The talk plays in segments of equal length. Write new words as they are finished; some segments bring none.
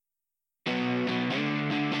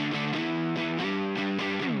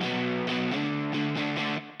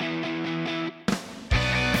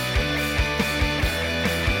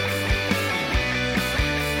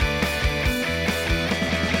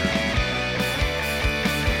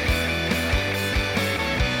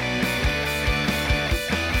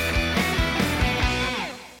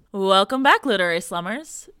Welcome back, literary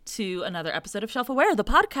slummers, to another episode of Shelf Aware, the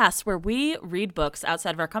podcast where we read books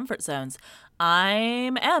outside of our comfort zones.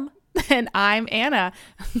 I'm Em. And I'm Anna.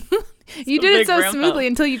 You did it so smoothly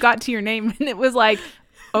until you got to your name, and it was like,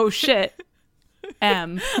 oh shit,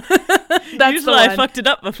 M. That's usually I fucked it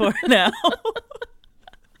up before now.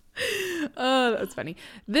 Oh, that's funny.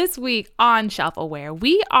 This week on Shelf Aware,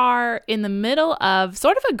 we are in the middle of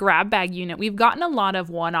sort of a grab bag unit. We've gotten a lot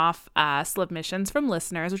of one-off submissions from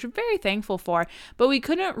listeners, which we're very thankful for, but we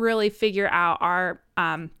couldn't really figure out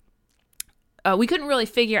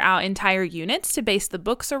entire units to base the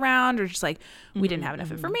books around, or just like we didn't have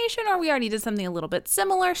enough information, or we already did something a little bit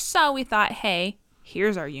similar. So we thought, hey,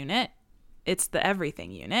 here's our unit. It's the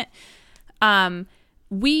everything unit.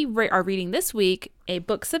 We are reading this week a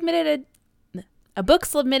book submitted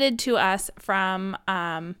to us from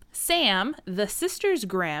Sam, The Sisters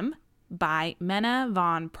Grimm by Mena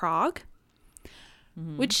van Praag,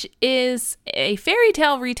 which is a fairy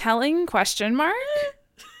tale retelling ?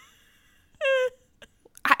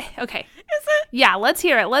 Okay. Is it? Yeah, let's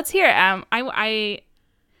hear it.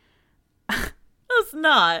 It's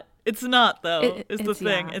not. It's not, though, is the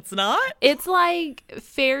thing. Yeah. It's not? It's like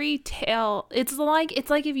fairy tale. It's like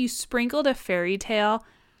if you sprinkled a fairy tale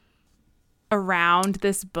around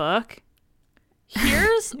this book.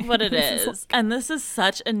 Here's what it is. And this is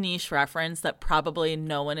such a niche reference that probably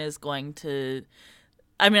no one is going to...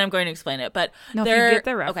 I mean, I'm going to explain it, but... No, if you get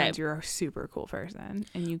the reference, you're a super cool person.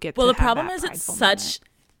 And you get to the problem is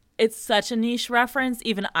it's such a niche reference.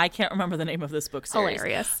 Even I can't remember the name of this book series.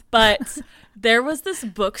 Hilarious. But there was this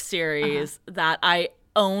book series that I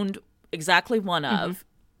owned exactly one of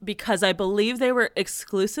because I believe they were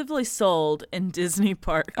exclusively sold in Disney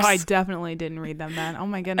parks. Oh, I definitely didn't read them then. Oh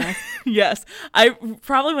my goodness. Yes. I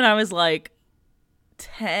probably when I was like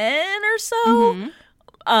 10 or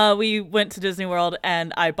so, we went to Disney World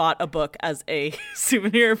and I bought a book as a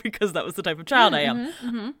souvenir because that was the type of child I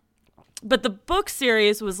am. But the book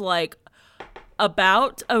series was like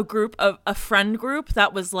about a friend group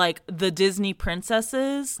that was like the Disney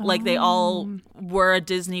princesses. Like they all were a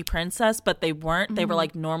Disney princess, but they weren't. They were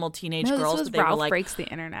like normal teenage girls. This was but they Ralph were like Breaks the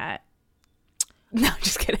Internet. No,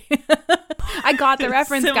 just kidding. I got the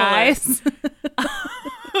reference, guys.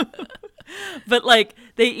 But like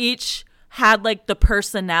they each had like the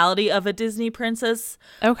personality of a Disney princess.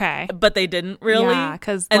 Okay. But they didn't really. Yeah,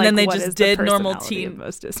 because then they just did normal teen.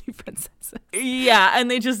 Most Disney princesses. Yeah, and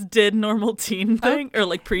they just did normal teen thing or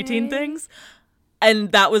like preteen things.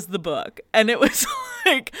 And that was the book. And it was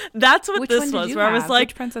like, that's what this was. Where I was like,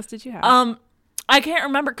 which princess did you have? I can't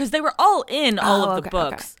remember because they were all in all of the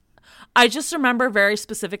books. Okay. I just remember very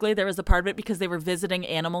specifically there was a part of it because they were visiting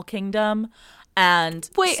Animal Kingdom. And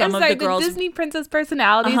the Disney princess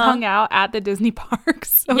personalities hung out at the Disney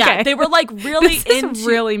parks. Okay. Yeah, they were like really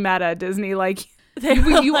really meta Disney. Like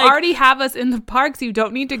you already have us in the parks. You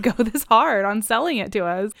don't need to go this hard on selling it to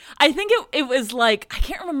us. I think it was like, I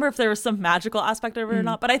can't remember if there was some magical aspect of it or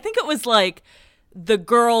not, but I think it was like the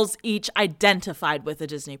girls each identified with a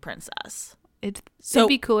Disney princess. It'd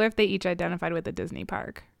be cooler if they each identified with a Disney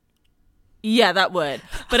park. Yeah, that would.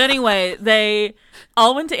 But anyway, they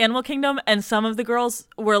all went to Animal Kingdom, and some of the girls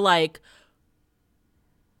were like,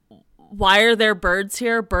 why are there birds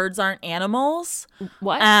here? Birds aren't animals.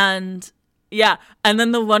 What? And yeah. And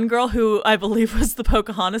then the one girl who I believe was the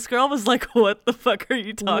Pocahontas girl was like, what the fuck are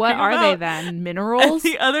you talking about? What are they then? Minerals?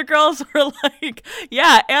 And the other girls were like,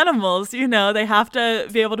 yeah, animals, you know, they have to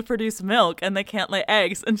be able to produce milk and they can't lay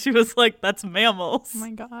eggs. And she was like, that's mammals. Oh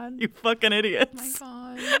my God. You fucking idiots. Oh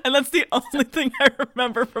my God. And that's the only thing I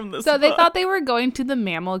remember from this book. They thought they were going to the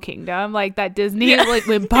mammal kingdom, like that Disney, like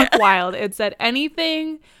with Buck Wild. It said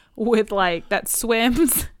anything with like that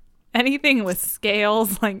swims. Anything with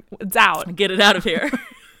scales, like, it's out. Get it out of here.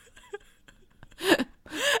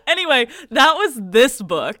 Anyway, that was this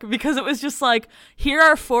book because it was just like, here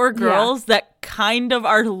are four girls that kind of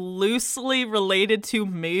are loosely related to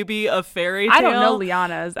maybe a fairy tale. I don't know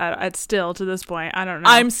Liana's at still to this point. I don't know.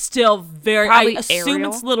 I'm still I assume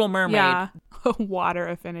Ariel? It's Little Mermaid. Yeah. Water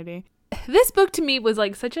affinity. This book to me was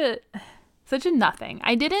like such a nothing.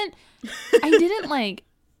 I didn't like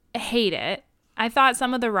hate it. I thought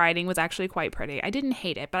some of the writing was actually quite pretty. I didn't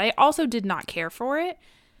hate it, but I also did not care for it.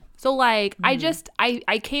 So like, I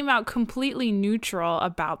came out completely neutral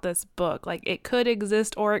about this book. Like it could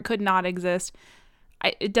exist or it could not exist.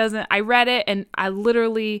 I read it and I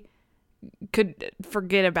literally could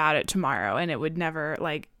forget about it tomorrow and it would never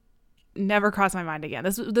cross my mind again.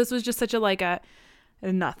 This was just such a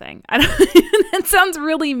nothing. It sounds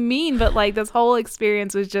really mean, but like this whole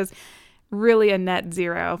experience was just really a net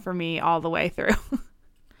zero for me all the way through.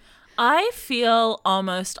 I feel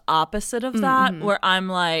almost opposite of that, where I'm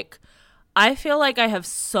like, I feel like I have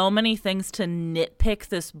so many things to nitpick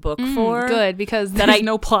this book for. Good, because there's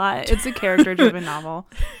no plot. It's a character-driven novel.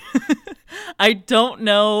 I don't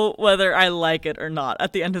know whether I like it or not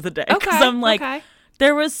at the end of the day. Because Okay, I'm like,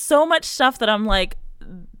 there was so much stuff that I'm like,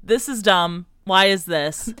 this is dumb. Why is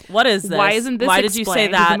this? What is this? Why isn't this Why did you say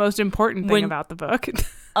explained? that? Is the most important thing about the book.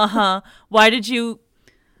 Why did you,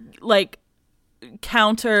 like,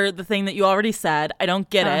 counter the thing that you already said? I don't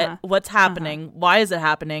get it. What's happening? Why is it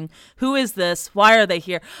happening? Who is this? Why are they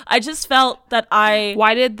here? I just felt that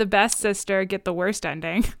Why did the best sister get the worst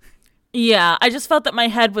ending? Yeah, I just felt that my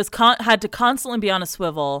head was had to constantly be on a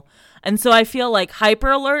swivel. And so I feel like hyper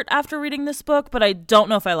alert after reading this book, but I don't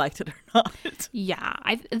know if I liked it or not. Yeah,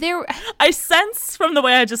 I sense from the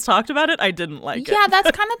way I just talked about it, I didn't like it. Yeah, that's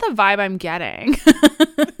kind of the vibe I'm getting.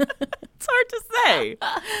 It's hard to say.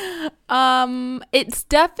 It's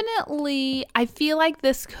definitely, I feel like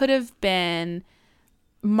this could have been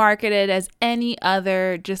marketed as any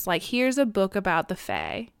other, just like, here's a book about the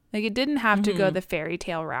Fae. Like, it didn't have to go the fairy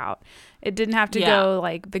tale route. It didn't have to go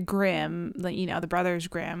like the Grimm, like, you know, the brothers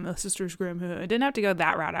Grimm, the sisters Grimm. It didn't have to go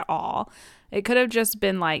that route at all. It could have just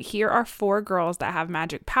been like, here are 4 girls that have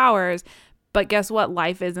magic powers, but guess what?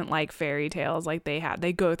 Life isn't like fairy tales. Like,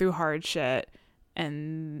 they go through hard shit.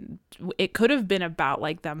 And it could have been about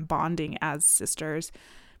like them bonding as sisters,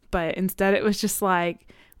 but instead it was just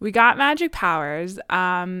like, we got magic powers.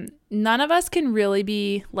 None of us can really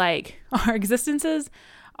be like, our existences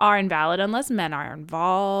are invalid unless men are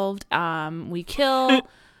involved. We kill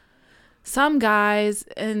some guys,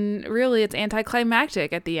 and really it's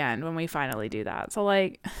anticlimactic at the end when we finally do that. So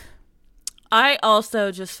like, I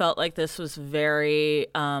also just felt like this was very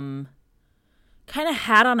kind of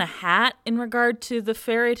hat on a hat in regard to the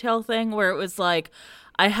fairy tale thing, where it was like,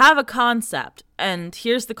 I have a concept and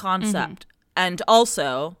here's the concept, and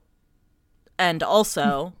also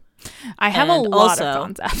I have a lot of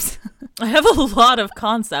concepts. I have a lot of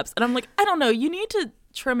concepts, and I'm like, I don't know, you need to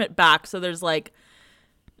trim it back so there's like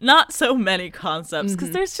not so many concepts,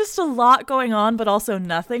 because there's just a lot going on but also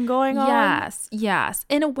nothing going on. Yes,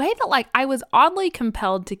 in a way that like I was oddly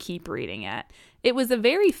compelled to keep reading it. It was a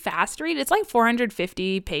very fast read. It's like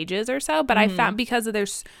 450 pages or so, but I found, because of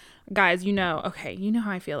there's, guys, you know how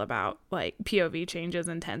I feel about like POV changes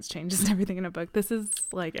and tense changes and everything in a book. This is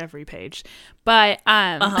like every page, but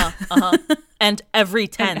and every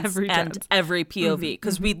tense and every POV,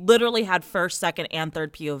 because we literally had first, second, and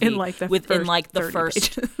third POV in like the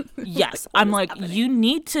first. Yes, I'm like, you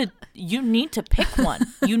need to pick one.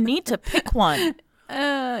 You need to pick one.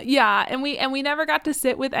 Yeah, and we never got to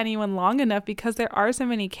sit with anyone long enough because there are so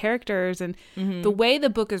many characters, and the way the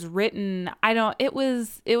book is written, there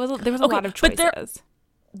was a lot of choices.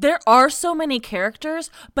 There are so many characters,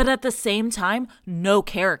 but at the same time, no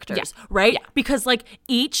characters, right? Yeah. Because like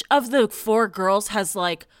each of the 4 girls has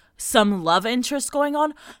like some love interest going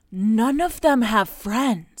on. None of them have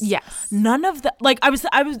friends. Yes. None of them. Like I was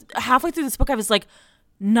halfway through this book, I was like,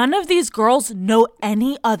 none of these girls know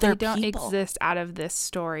any other people. They don't exist out of this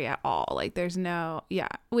story at all. Like, there's no,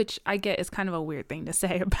 which I get is kind of a weird thing to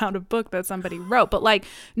say about a book that somebody wrote. But, like,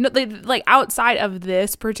 no, like outside of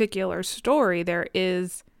this particular story, there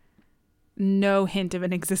is no hint of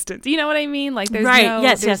an existence. You know what I mean? Like,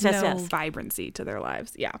 there's no vibrancy to their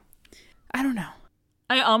lives. Yeah. I don't know.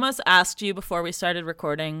 I almost asked you before we started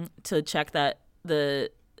recording to check that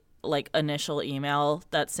the, like, initial email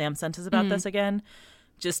that Sam sent us about this again,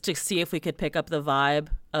 just to see if we could pick up the vibe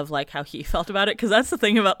of like how he felt about it. Because that's the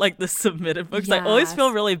thing about like the submitted books. Yes. I always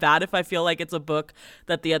feel really bad if I feel like it's a book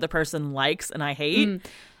that the other person likes and I hate.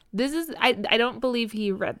 This is, I don't believe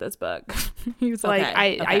he read this book. He was like,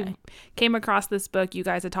 I came across this book. You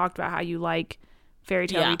guys had talked about how you like fairy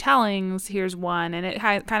tale retellings. Here's one. And it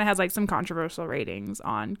kind of has like some controversial ratings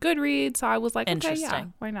on Goodreads. So I was like, okay, yeah,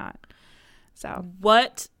 why not? So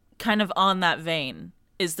what kind of on that vein,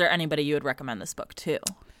 is there anybody you would recommend this book to?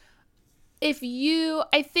 I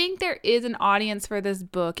think there is an audience for this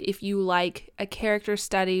book if you like a character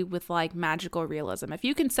study with like magical realism. If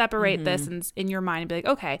you can separate this in your mind and be like,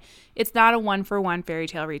 okay, it's not a 1-for-1 fairy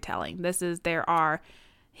tale retelling. There are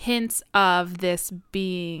hints of this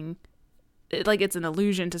being like it's an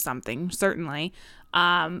allusion to something, certainly.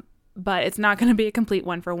 But it's not going to be a complete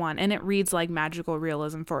 1-for-1. And it reads like magical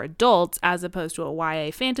realism for adults as opposed to a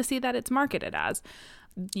YA fantasy that it's marketed as.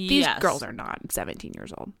 These girls are not 17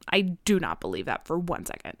 years old. I do not believe that for 1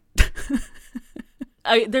 second.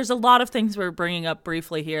 There's a lot of things we're bringing up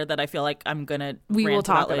briefly here that I feel like I'm going to We will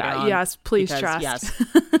talk about. Yes, please trust. Yes.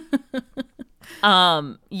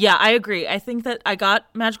 Yeah, I agree. I think that I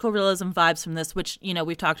got magical realism vibes from this, which, you know,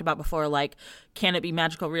 we've talked about before. Like, can it be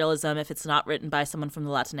magical realism if it's not written by someone from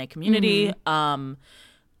the Latinx community? I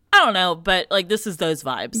don't know, but like, this is those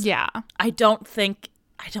vibes. Yeah. I don't think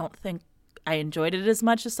I enjoyed it as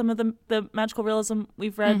much as some of the magical realism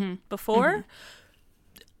we've read before.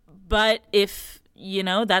 But if, you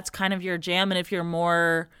know, that's kind of your jam, and if you're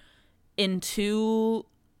more into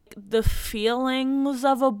the feelings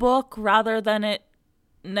of a book rather than it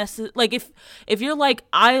like if you're like,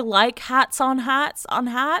 I like hats on hats,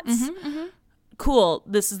 cool,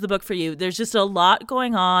 this is the book for you. There's just a lot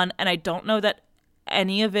going on, and I don't know that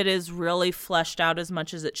any of it is really fleshed out as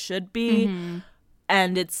much as it should be.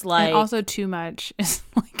 And it's like, and also too much is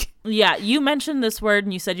like, yeah, you mentioned this word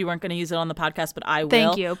and you said you weren't going to use it on the podcast, but I will.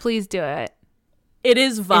 Thank you, please do it. It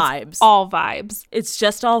is vibes. It's all vibes. It's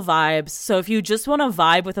just all vibes. So if you just want to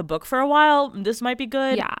vibe with a book for a while, this might be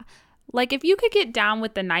good. Yeah. Like, if you could get down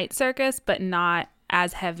with the Night Circus, but not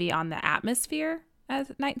as heavy on the atmosphere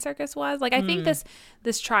as Night Circus was. Like, I think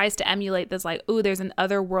this tries to emulate this, like, ooh, there's an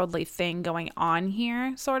otherworldly thing going on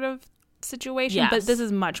here sort of situation. Yes. But this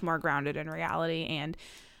is much more grounded in reality and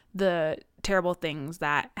the terrible things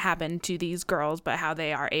that happen to these girls, but how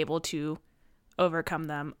they are able to overcome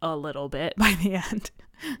them a little bit by the end.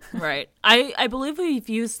 Right. I believe we've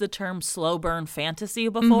used the term slow burn fantasy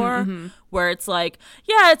before, where it's like,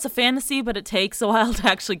 yeah, it's a fantasy, but it takes a while to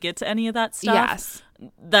actually get to any of that stuff. Yes.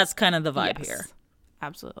 That's kind of the vibe here.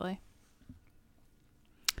 Absolutely.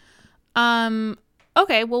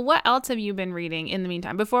 Okay, well, what else have you been reading in the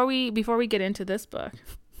meantime? Before we get into this book,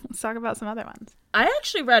 let's talk about some other ones. I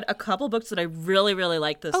actually read a couple books that I really, really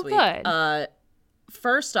liked this week. Good.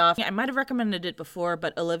 First off, I might have recommended it before,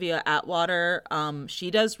 but Olivia Atwater, she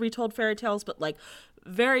does retold fairy tales, but like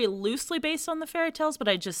very loosely based on the fairy tales. But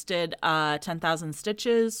I just did 10,000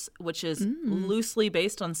 Stitches, which is loosely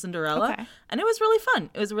based on Cinderella. Okay. And it was really fun.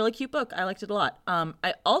 It was a really cute book. I liked it a lot.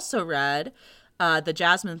 I also read The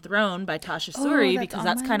Jasmine Throne by Tasha Suri, because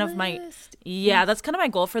that's kind of that's kind of my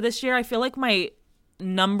goal for this year. I feel like my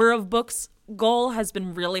number of books goal has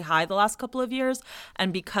been really high the last couple of years.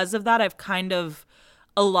 And because of that, I've kind of,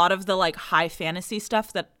 a lot of the like high fantasy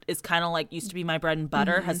stuff that is kind of like used to be my bread and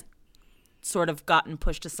butter has sort of gotten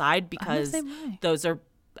pushed aside because those are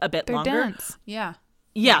a bit longer. Dense. Yeah.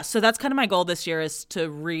 Yeah, so that's kind of my goal this year, is to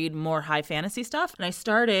read more high fantasy stuff. And I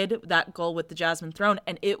started that goal with The Jasmine Throne,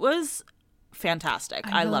 and it was fantastic.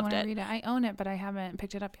 I loved it. I own it, but I haven't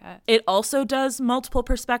picked it up yet. It also does multiple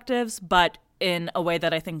perspectives, but in a way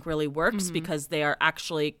that I think really works, because they are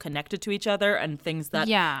actually connected to each other, and things that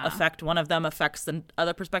affect one of them affects the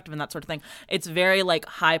other perspective and that sort of thing. It's very like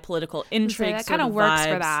high political intrigue. That kind of works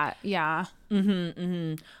for that. Yeah.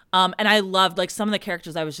 And I loved like some of the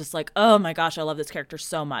characters. I was just like, oh my gosh, I love this character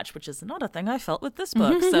so much, which is not a thing I felt with this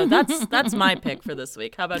book. So that's my pick for this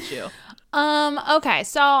week. How about you? Okay,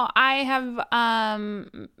 so I have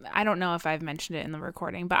I don't know if I've mentioned it in the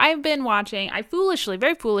recording, but I've been watching. I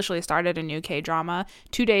very foolishly started a new K-drama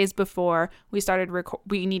 2 days before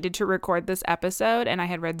we needed to record this episode, and I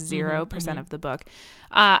had read 0% of the book.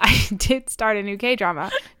 I did start a new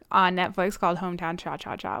K-drama on Netflix called Hometown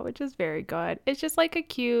Cha-Cha-Cha, which is very good. It's just like a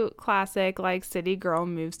cute classic, like, city girl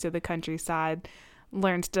moves to the countryside,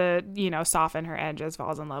 learns to, soften her edges,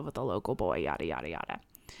 falls in love with a local boy, yada, yada, yada.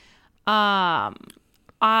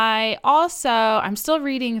 I'm still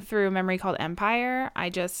reading through a memory called Empire.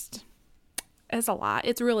 It's a lot.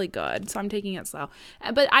 It's really good, so I'm taking it slow.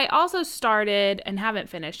 But I also started, and haven't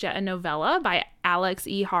finished yet, a novella by Alex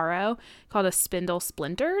E. Haro called A Spindle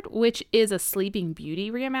Splintered, which is a Sleeping Beauty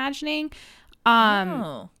reimagining.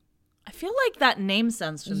 I feel like that name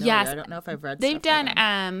sounds familiar. Yes, I don't know if I've read. They've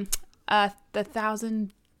done the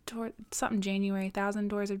Thousand Doors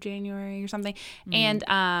of January or something, and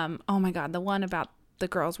oh my god, the one about the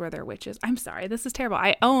girls where they're witches. I'm sorry, this is terrible.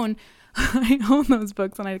 I own those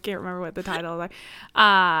books and I can't remember what the titles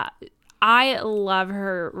are. I love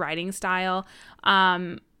her writing style.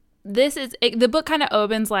 The book kind of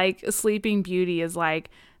opens like Sleeping Beauty is like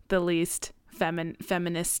the least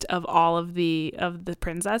feminist of all of the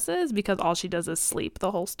princesses, because all she does is sleep the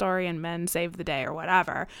whole story and men save the day or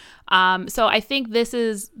whatever. So I think this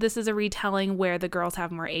is a retelling where the girls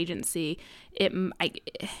have more agency.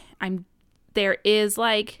 There is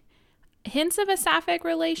like hints of a sapphic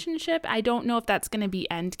relationship. I don't know if that's going to be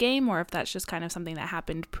endgame or if that's just kind of something that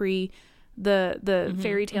happened pre the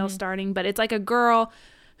fairy tale starting. But it's like a girl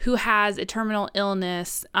who has a terminal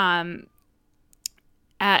illness and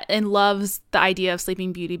loves the idea of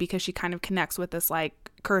Sleeping Beauty because she kind of connects with this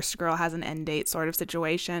like cursed girl has an end date sort of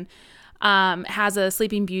situation. Has a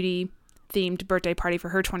Sleeping Beauty themed birthday party for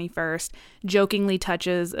her 21st, jokingly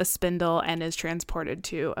touches a spindle and is transported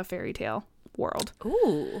to a fairy tale world.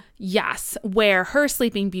 Ooh. Yes, where her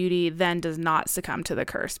Sleeping Beauty then does not succumb to the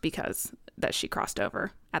curse because that she crossed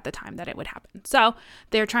over at the time that it would happen. So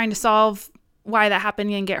they're trying to solve why that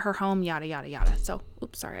happened and get her home, yada, yada, yada. So,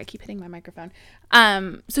 oops, sorry, I keep hitting my microphone.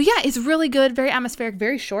 So yeah, it's really good, very atmospheric,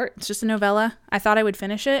 very short. It's just a novella. I thought I would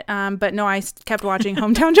finish it, but no, I kept watching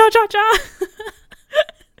Hometown Cha-Cha-Cha.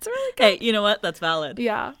 It's really good. Hey, you know what? That's valid.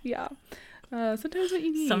 Yeah. Sometimes what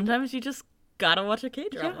you need. Sometimes you just gotta watch a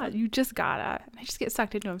K-drama. Yeah, you just gotta. I just get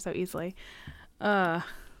sucked into them so easily. So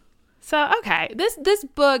okay, this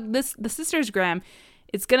book, The Sisters Grimm,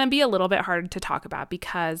 it's gonna be a little bit hard to talk about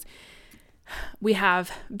because we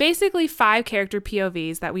have basically 5 character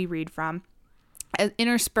POVs that we read from,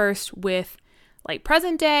 interspersed with like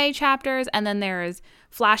present day chapters, and then there's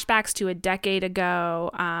flashbacks to a decade ago,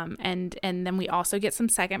 and then we also get some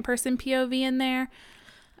second person POV in there.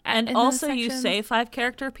 And also you say 5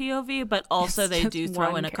 character POV, but also they do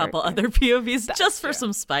throw in a couple other POVs just for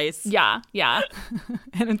some spice. Yeah.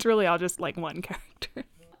 And it's really all just like one character.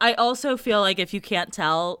 I also feel like if you can't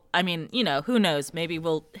tell, I mean, you know, who knows? Maybe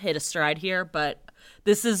we'll hit a stride here, but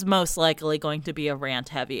this is most likely going to be a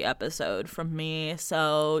rant-heavy episode from me.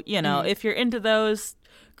 So, you know, if you're into those,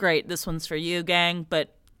 great. This one's for you, gang.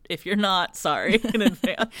 But if you're not, sorry in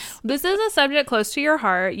advance. This is a subject close to your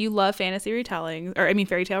heart. You love fantasy retellings, or I mean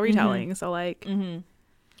fairy tale retelling. So like,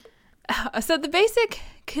 so the basic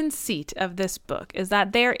conceit of this book is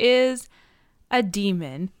that there is a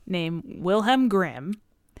demon named Wilhelm Grimm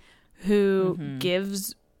who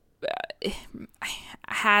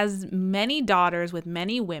has many daughters with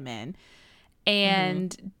many women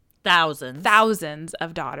and thousands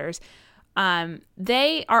of daughters.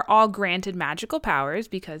 They are all granted magical powers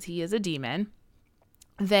because he is a demon.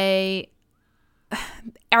 They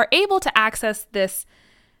are able to access this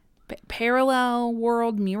parallel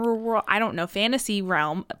world, mirror world, I don't know, fantasy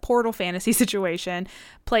realm, portal fantasy situation,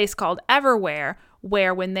 place called Everwhere,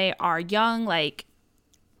 where when they are young, like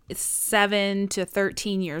 7 to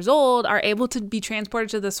 13 years old, are able to be transported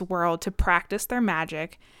to this world to practice their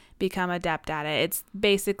magic, become adept at it. It's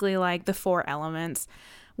basically like the 4 elements,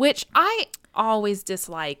 which I always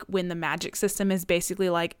dislike when the magic system is basically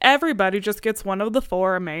like everybody just gets one of the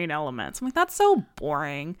 4 main elements. I'm like, that's so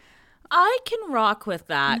boring. I can rock with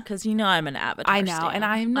that because you know I'm an Avatar I know, stan. and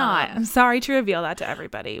I'm not. I'm sorry to reveal that to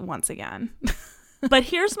everybody once again. But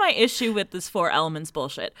here's my issue with this 4 elements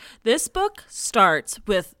bullshit. This book starts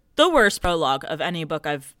with the worst prologue of any book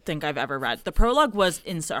I think I've ever read. The prologue was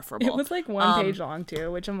insufferable. It was like 1 page long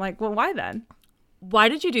too, which I'm like, well, why then? Why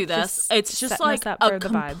did you do this? It's just like a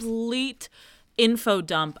complete info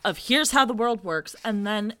dump of here's how the world works. And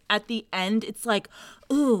then at the end, it's like,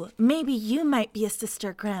 ooh, maybe you might be a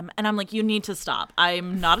Sister Grimm. And I'm like, you need to stop.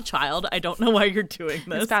 I'm not a child. I don't know why you're doing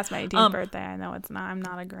this. It's past my 18th birthday. I know it's not. I'm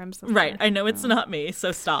not a Grimm sister. Right. I know it's not me.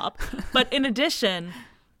 So stop. But in addition,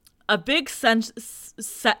 a big section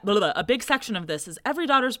of this is every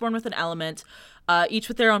daughter is born with an element, each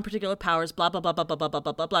with their own particular powers, blah, blah, blah, blah, blah, blah, blah,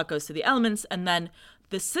 blah, blah, blah, goes to the elements. And then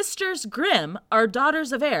the Sisters Grimm are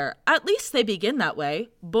daughters of air. At least they begin that way.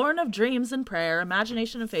 Born of dreams and prayer,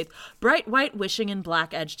 imagination and faith, bright white wishing and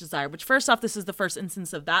black edge desire. Which first off, this is the first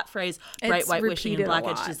instance of that phrase, bright white wishing and black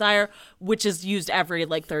edge desire, which is used every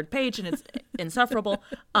like 3rd page and it's insufferable.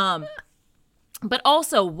 But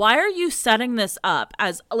also, why are you setting this up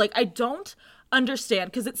as like, I don't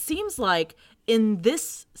understand, because it seems like in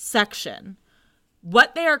this section,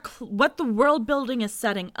 what the world building is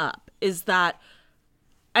setting up is that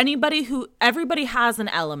everybody has an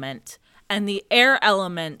element, and the air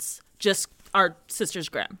elements just are Sisters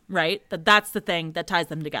Grimm, right? That's the thing that ties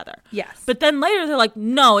them together. Yes. But then later they're like,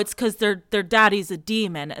 no, it's because their daddy's a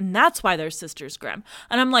demon, and that's why they're Sisters Grimm.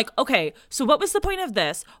 And I'm like, okay, so what was the point of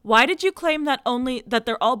this? Why did you claim that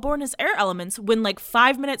they're all born as air elements when like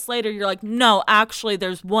 5 minutes later you're like, no, actually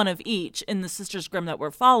there's one of each in the Sisters Grimm that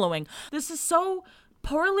we're following? This is so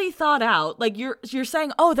poorly thought out. Like you're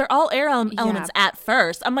saying, oh, they're all air elements at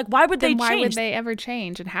first. I'm like, why would they change? Why would they ever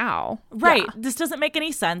change, and how? Right. Yeah. This doesn't make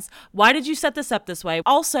any sense. Why did you set this up this way?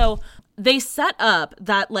 Also, they set up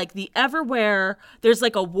that like the Everwhere, there's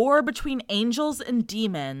like a war between angels and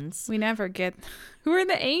demons. We never get who are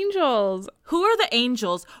the angels? Who are the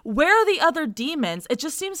angels? Where are the other demons? It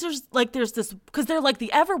just seems there's this, because they're like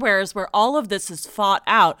the Everwheres where all of this is fought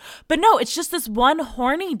out. But no, it's just this one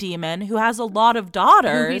horny demon who has a lot of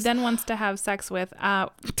daughters. Who he then wants to have sex with.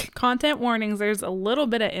 Content warnings, there's a little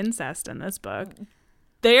bit of incest in this book.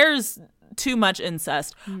 There's too much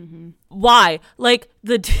incest. Why? Like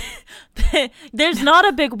there's not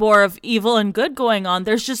a big war of evil and good going on.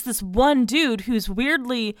 There's just this one dude who's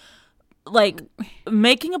weirdly like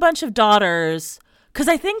making a bunch of daughters. Because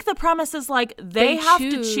I think the premise is like they have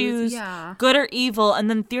to choose good or evil, and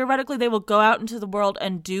then theoretically they will go out into the world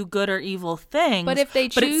and do good or evil things. But if they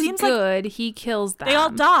choose good, he kills them. They all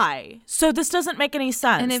die. So this doesn't make any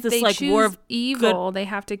sense. And if this, they like, choose war of evil, they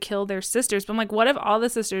have to kill their sisters. But I'm like, what if all the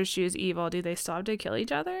sisters choose evil? Do they still have to kill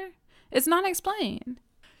each other? It's not explained.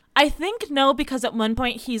 I think no, because at one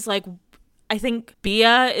point he's like, I think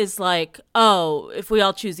Bia is like, oh, if we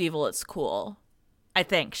all choose evil, it's cool. I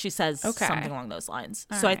think she says something along those lines.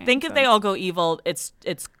 All so right, I think if they all go evil, it's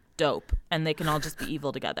dope, and they can all just be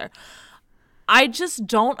evil together. I just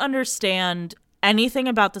don't understand anything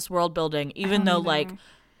about this world building, even though like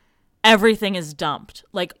everything is dumped.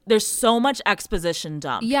 Like there's so much exposition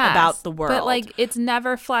dumped about the world, but like it's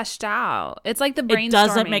never fleshed out. It's like the brainstorming. It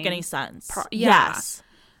doesn't make any sense. Yes.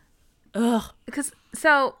 Ugh. Because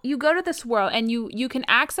so you go to this world and you can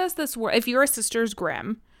access this world if you're a Sisters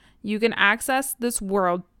Grimm. You can access this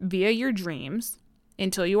world via your dreams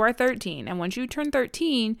until you are 13. And once you turn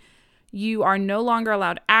 13, you are no longer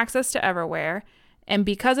allowed access to Everywhere. And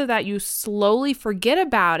because of that, you slowly forget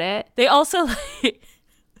about it. They also, like,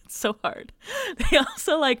 it's so hard. They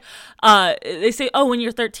also, like, they say, oh, when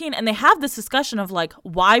you're 13. And they have this discussion of, like,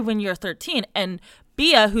 why when you're 13? And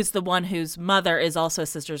Bia, who's the one whose mother is also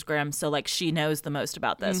Sisters Grimm, so, like, she knows the most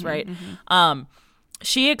about this, right?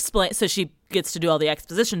 She explains, so she gets to do all the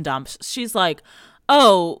exposition dumps. She's like,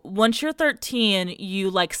 oh, once you're 13, you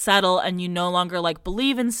like settle and you no longer like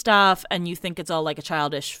believe in stuff and you think it's all like a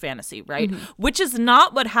childish fantasy, right? Which is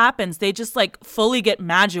not what happens. They just like fully get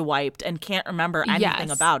magi wiped and can't remember anything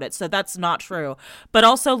about it. So that's not true. But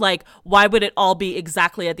also like, why would it all be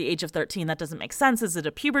exactly at the age of 13? That doesn't make sense. Is it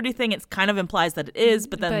a puberty thing? It kind of implies that it is,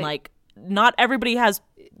 but then like not everybody has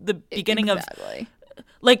the beginning of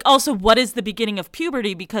like, also, what is the beginning of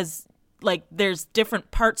puberty? Because, like, there's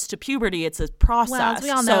different parts to puberty. It's a process. Well, as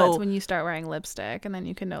we all know, it's when you start wearing lipstick, and then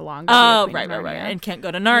you can no longer right. And can't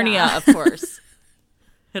go to Narnia, of course.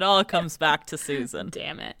 It all comes back to Susan.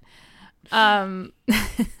 Damn it.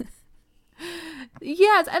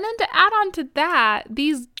 Yes, and then to add on to that,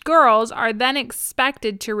 these girls are then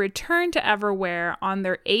expected to return to Everywhere on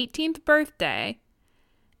their 18th birthday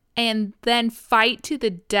and then fight to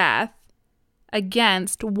the death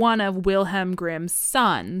against one of Wilhelm Grimm's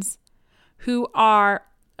sons, who are,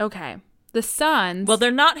 the sons. Well, they're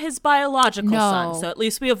not his biological sons, so at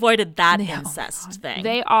least we avoided that incest thing.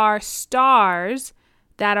 They are stars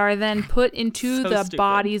that are then put into the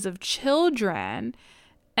bodies of children,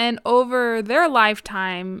 and over their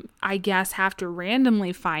lifetime, I guess, have to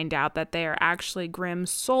randomly find out that they are actually Grimm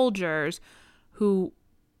soldiers who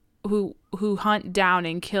hunt down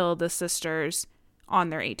and kill the sisters on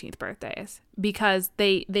their 18th birthdays because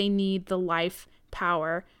they need the life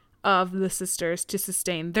power of the sisters to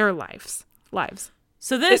sustain their lives.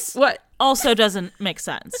 So this also doesn't make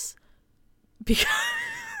sense. Because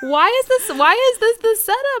why is this the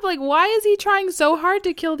setup? Like, why is he trying so hard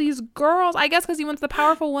to kill these girls? I guess because he wants the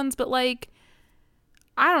powerful ones, but like,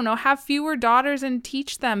 I don't know, have fewer daughters and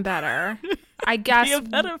teach them better. I guess. Be a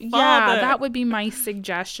better father. Yeah, that would be my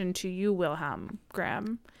suggestion to you, Wilhelm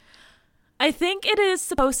Grimm. I think it is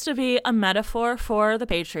supposed to be a metaphor for the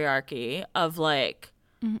patriarchy of like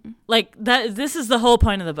that. This is the whole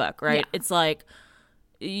point of the book, right? Yeah. It's like,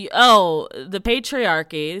 the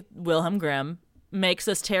patriarchy, Wilhelm Grimm, makes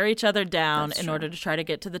us tear each other down in order to try to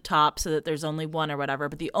get to the top so that there's only one or whatever.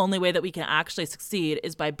 But the only way that we can actually succeed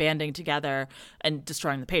is by banding together and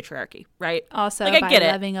destroying the patriarchy, right? Also, like, by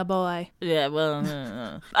loving a boy. Yeah,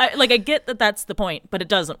 well, I get that that's the point, but it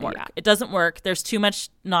doesn't work. Yeah. It doesn't work. There's too much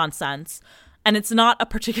nonsense. And it's not a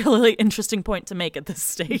particularly interesting point to make at this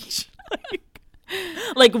stage.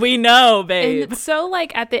 Like, we know, babe. And it's so,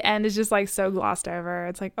 like, at the end, it's just, like, so glossed over.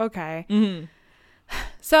 It's like, okay.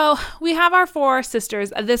 So we have our 4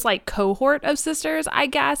 sisters, this like cohort of sisters, I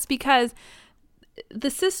guess, because the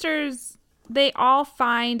sisters, they all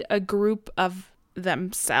find a group of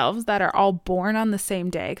themselves that are all born on the same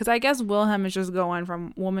day. Because I guess Wilhelm is just going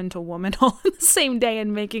from woman to woman all on the same day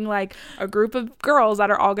and making like a group of girls that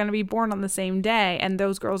are all going to be born on the same day. And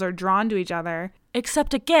those girls are drawn to each other.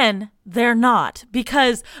 Except again, they're not,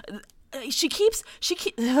 because she keeps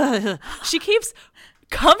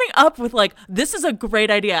coming up with like, this is a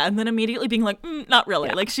great idea, and then immediately being like, not really.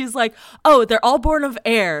 Yeah. Like, she's like, oh, they're all born of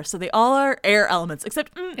air, so they all are air elements,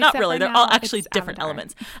 except not really. They're all actually different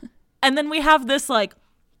elements. And then we have this like,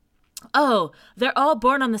 oh, they're all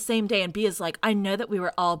born on the same day, and B is like, I know that we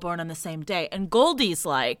were all born on the same day. And Goldie's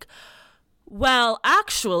like, Well,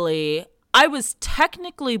 actually, I was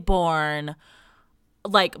technically born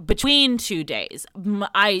like between 2 days.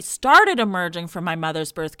 I started emerging from my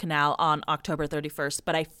mother's birth canal on October 31st,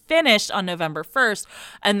 but I finished on November 1st,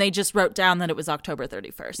 and they just wrote down that it was October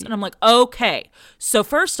 31st. And I'm like, okay. So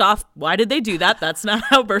first off, why did they do that? That's not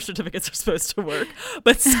how birth certificates are supposed to work.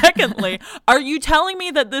 But secondly, are you telling me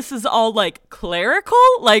that this is all like clerical?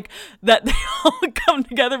 Like that they all come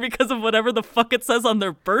together because of whatever the fuck it says on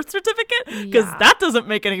their birth certificate? Because that doesn't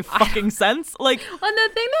make any fucking sense. Like, well, the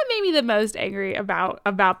thing that made me the most angry about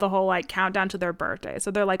the whole like countdown to their birthday.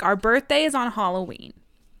 So they're like, our birthday is on Halloween.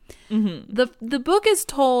 Mm-hmm. The book is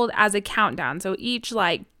told as a countdown. So each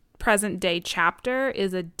like present day chapter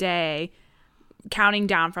is a day counting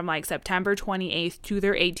down from like September 28th to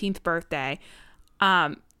their 18th birthday.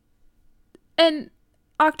 And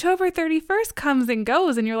October 31st comes and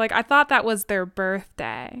goes, and you're like, I thought that was their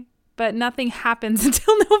birthday. But nothing happens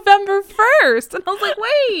until November 1st. And I was like,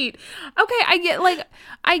 wait, okay, I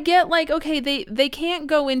get like, okay, they can't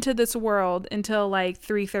go into this world until like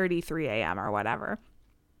 3:33 a.m. or whatever.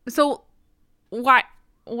 So why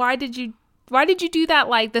did you do that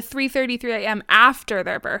like the 3:33 a.m. after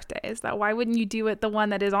their birthdays? Though why wouldn't you do it the one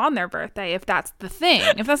that is on their birthday if that's the thing,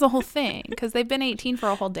 if that's the whole thing? Because they've been 18 for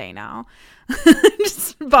a whole day now.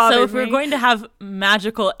 Just so if we're going to have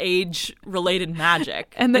magical age related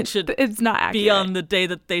magic, and it should it's not accurate. Be on the day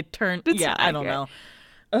that they turn. Yeah, I don't know.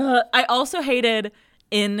 I also hated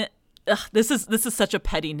in this is such a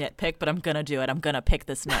petty nitpick, but I'm gonna do it. I'm gonna pick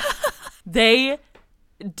this nit. They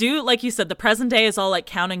do, like you said, the present day is all like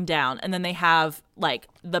counting down, and then they have like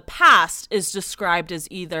the past is described as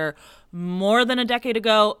either more than a decade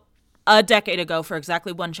ago for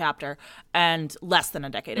exactly one chapter, and less than a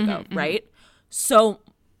decade ago, right? So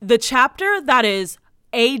the chapter that is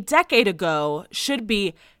a decade ago should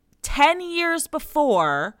be 10 years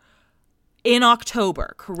before in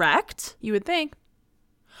October, correct? You would think.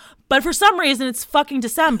 But for some reason, it's fucking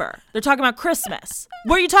December. They're talking about Christmas.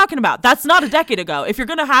 What are you talking about? That's not a decade ago. If you're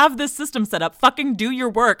going to have this system set up, fucking do your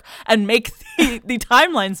work and make the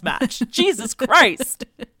timelines match. Jesus Christ.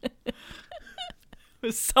 It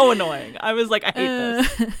was so annoying. I was like, I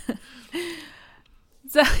hate this.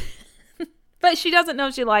 So, but she doesn't know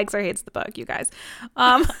if she likes or hates the book, you guys.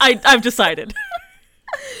 I've decided.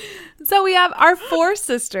 So we have our 4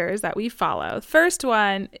 sisters that we follow. First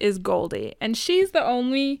one is Goldie, and she's the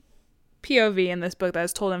only POV in this book that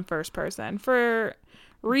is told in first person for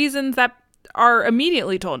reasons that are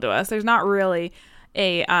immediately told to us. There's not really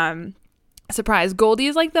a surprise. Goldie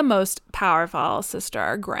is like the most powerful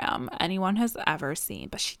sister Grimm anyone has ever seen,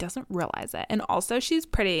 but she doesn't realize it. And also she's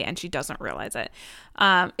pretty and she doesn't realize it,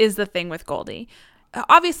 is the thing with Goldie.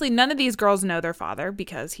 Obviously, none of these girls know their father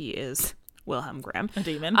because he is Wilhelm Grimm. A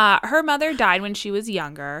demon. Her mother died when she was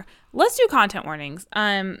younger. Let's do content warnings.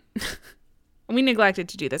 We neglected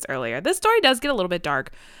to do this earlier. This story does get a little bit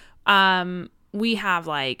dark. We have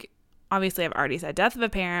like, obviously I've already said death of a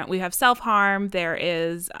parent. We have self-harm. There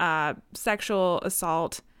is sexual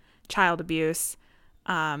assault, child abuse.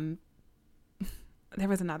 There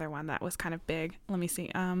was another one that was kind of big. Let me see.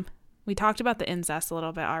 We talked about the incest a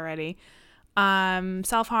little bit already.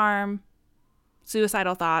 Self-harm,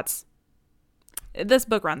 suicidal thoughts. This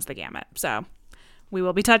book runs the gamut, so we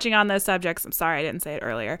will be touching on those subjects. I'm sorry I didn't say it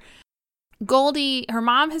earlier. Goldie, her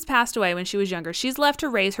mom has passed away when she was younger. She's left to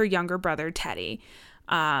raise her younger brother, Teddy.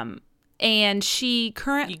 And she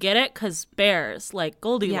currently... You get it? Because bears, like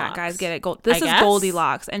Goldilocks. Yeah, guys get it. This is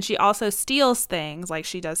Goldilocks. And she also steals things, like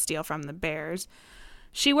she does steal from the bears.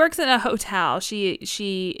 She works in a hotel.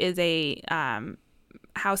 She is a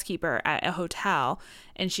housekeeper at a hotel,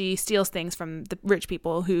 and she steals things from the rich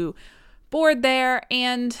people who board there.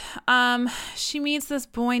 And she meets this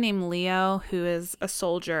boy named Leo, who is a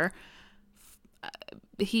soldier.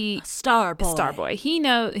 Starboy. He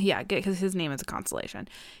knows, yeah, because his name is a constellation.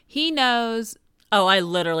 He knows. Oh, I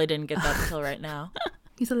literally didn't get that until right now.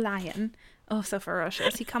 He's a lion. Oh, so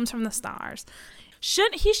ferocious. He comes from the stars.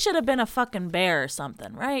 He should have been a fucking bear or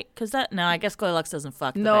something, right? Because I guess Goldilocks doesn't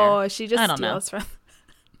fuck the bear. No, she just steals from.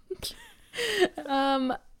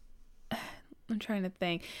 I'm trying to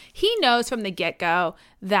think. He knows from the get-go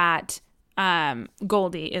that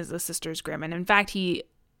Goldie is the Sisters Grimm, and in fact, he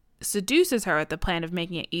seduces her with the plan of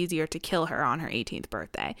making it easier to kill her on her 18th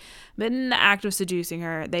birthday. But in the act of seducing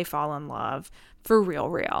her, they fall in love for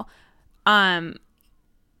real. The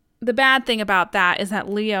bad thing about that is that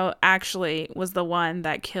Leo actually was the one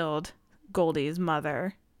that killed Goldie's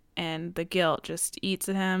mother, and the guilt just eats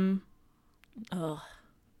at him. Ugh.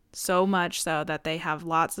 So much so that they have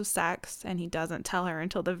lots of sex, and he doesn't tell her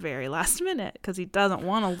until the very last minute because he doesn't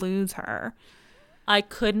want to lose her. I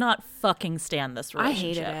could not fucking stand this I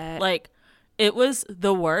relationship. hated it. Like, it was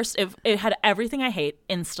the worst. It had everything I hate.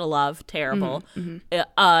 Insta love, terrible.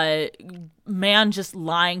 Man just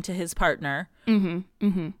lying to his partner.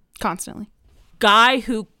 Constantly. Guy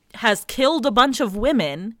who has killed a bunch of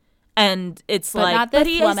women, and it's But not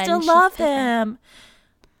this but I still woman. love She's different. him.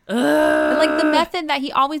 But like the method that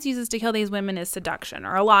he always uses to kill these women is seduction,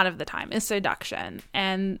 or a lot of the time is seduction.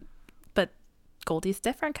 But Goldie's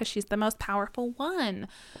different because she's the most powerful one.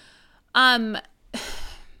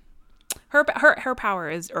 Her power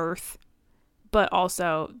is earth, but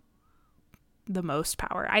also the most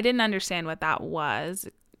power. I didn't understand what that was.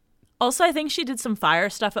 Also, I think she did some fire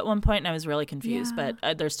stuff at one point, and I was really confused. Yeah.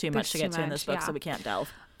 But there's too much to There's get too to in this much, book, yeah. so we can't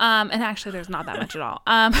delve. And actually, there's not that much at all.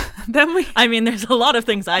 Then we I mean, there's a lot of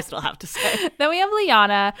things I still have to say. Then we have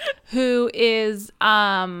Lyanna, who is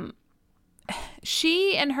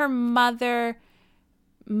she and her mother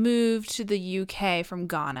moved to the UK from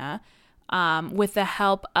Ghana with the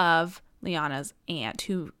help of Lyanna's aunt,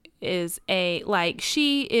 who is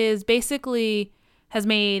she is basically has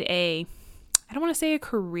made I don't want to say a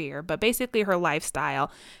career, but basically her lifestyle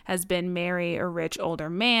has been marry a rich older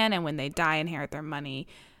man, and when they die, inherit their money,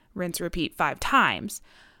 rinse, repeat 5 times.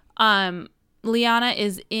 Lyanna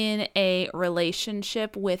is in a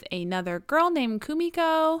relationship with another girl named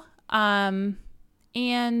Kumiko,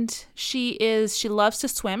 and she loves to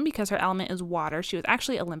swim because her element is water. She was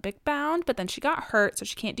actually Olympic bound, but then she got hurt, so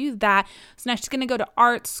she can't do that. So now she's going to go to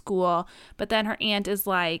art school, but then her aunt is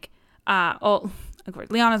like, of course,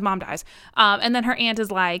 Lyanna's mom dies. And then her aunt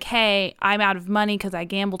is like, hey, I'm out of money because I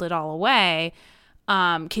gambled it all away.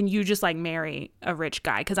 Can you just like marry a rich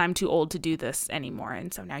guy? Because I'm too old to do this anymore.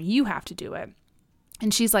 And so now you have to do it.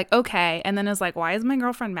 And she's like, okay. And then is like, why is my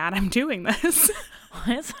girlfriend mad I'm doing this?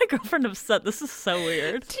 Why is my girlfriend upset? This is so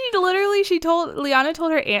weird. Lyanna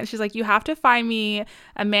told her aunt, she's like, you have to find me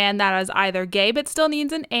a man that is either gay but still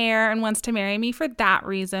needs an heir and wants to marry me for that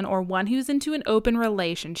reason, or one who's into an open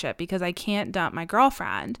relationship because I can't dump my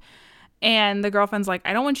girlfriend. And the girlfriend's like,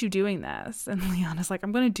 I don't want you doing this. And Lyanna's like,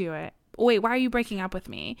 I'm going to do it. Wait, why are you breaking up with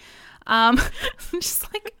me?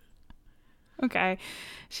 Just like, okay.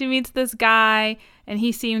 She meets this guy and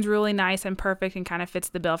he seems really nice and perfect and kind of fits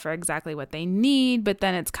the bill for exactly what they need. But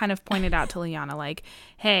then it's kind of pointed out to Lyanna like,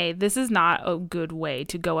 hey, this is not a good way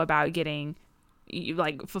to go about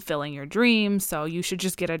fulfilling your dreams. So you should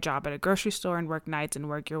just get a job at a grocery store and work nights and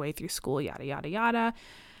work your way through school, yada, yada, yada.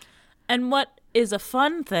 And what is a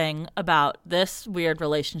fun thing about this weird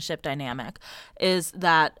relationship dynamic is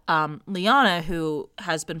that Lyanna, who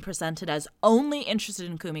has been presented as only interested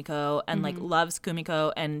in Kumiko and like loves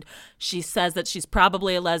Kumiko, and she says that she's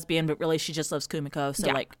probably a lesbian, but really she just loves Kumiko,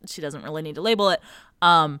 so like she doesn't really need to label it.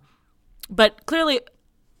 But clearly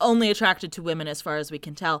only attracted to women as far as we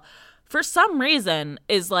can tell. For some reason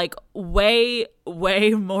is like way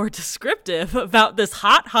more descriptive about this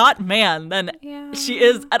hot man than she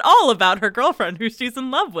is at all about her girlfriend who she's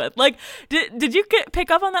in love with. Like, did you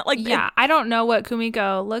pick up on that? Like, I don't know what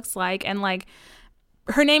Kumiko looks like, and like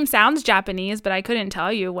her name sounds Japanese, but I couldn't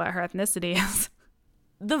tell you what her ethnicity is.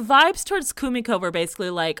 The vibes towards Kumiko were basically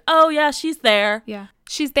like, oh yeah, she's there. Yeah,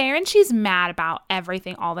 she's there, and she's mad about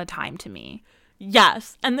everything all the time to me.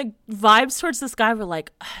 Yes. And the vibes towards this guy were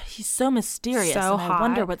like, he's so mysterious. So and hot. I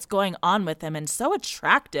wonder what's going on with him, and so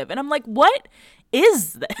attractive. And I'm like, what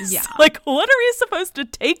is this? Yeah. Like, what are we supposed to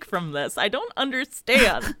take from this? I don't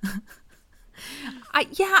understand. I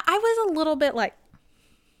was a little bit like,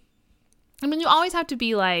 I mean, you always have to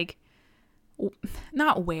be like,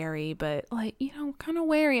 not wary, but like, kind of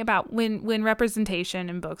wary about when representation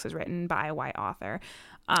in books is written by a white author.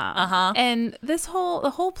 And the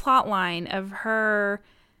whole plot line of her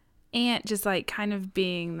aunt just like kind of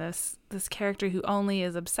being this character who only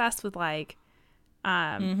is obsessed with like,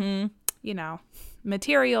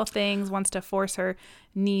 material things, wants to force her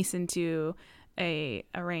niece into a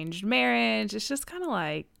arranged marriage. It's just kind of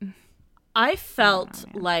like, I felt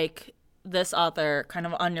like this author, kind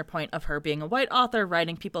of on your point of her being a white author,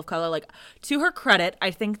 writing people of color, like, to her credit,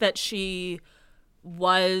 I think that she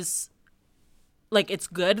was, like, it's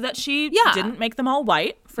good that she didn't make them all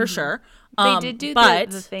white, for sure. They did do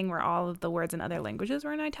the thing where all of the words in other languages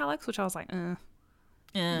were in italics, which I was like,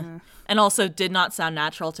 And also did not sound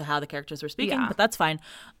natural to how the characters were speaking, Yeah. but that's fine.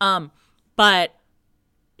 But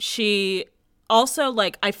she also,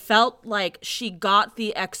 like, I felt like she got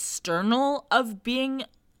the external of being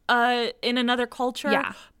in another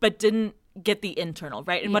culture, but didn't get the internal,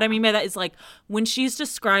 right? And what I mean by that is, like, when she's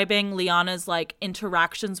describing Lyanna's, like,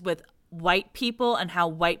 interactions with white people and how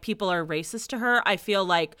white people are racist to her. I feel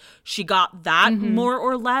like she got that more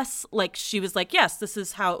or less. Like she was like, yes, this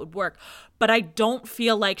is how it would work. But I don't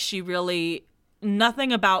feel like she really,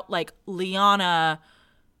 nothing about like Lyanna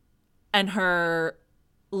and her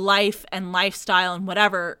life and lifestyle and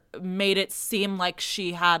whatever made it seem like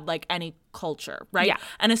she had like any culture, right? Yeah.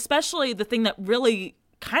 And especially the thing that really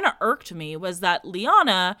kind of irked me was that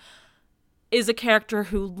Lyanna is a character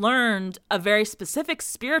who learned a very specific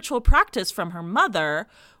spiritual practice from her mother,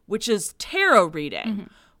 which is tarot reading,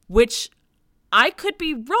 which I could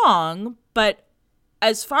be wrong, but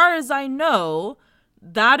as far as I know,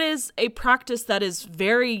 that is a practice that is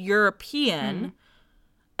very European.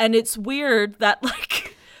 And it's weird that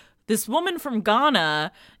like this woman from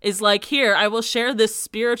Ghana is like, here, I will share this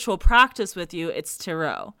spiritual practice with you. It's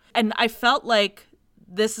tarot. And I felt like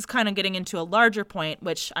this is kind of getting into a larger point,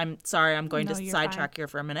 which I'm sorry, I'm going to sidetrack here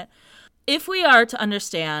for a minute. If we are to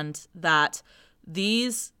understand that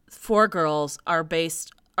these 4 girls are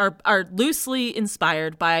are loosely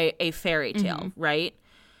inspired by a fairy tale, right?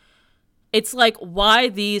 It's like, why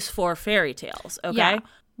these 4 fairy tales, okay? Yeah.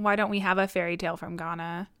 Why don't we have a fairy tale from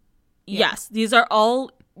Ghana? Yes, these are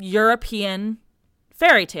all European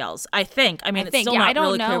fairy tales, I think. I mean, it's still not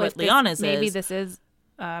really clear what Lyanna's is. Maybe this is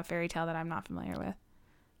a fairy tale that I'm not familiar with.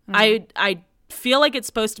 I feel like it's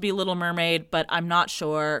supposed to be Little Mermaid, but I'm not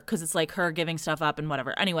sure because it's like her giving stuff up and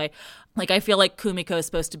whatever. Anyway, like I feel like Kumiko is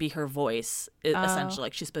supposed to be her voice, essentially.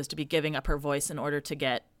 Like she's supposed to be giving up her voice in order to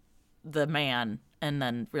get the man, and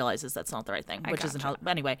then realizes that's not the right thing, which isn't how.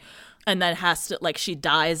 Anyway, and then has to like she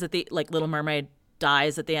dies at the like Little Mermaid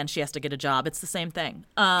dies at the end. She has to get a job. It's the same thing.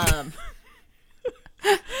 But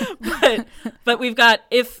we've got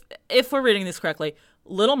if we're reading this correctly,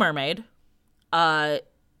 Little Mermaid,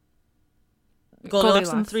 Goldilocks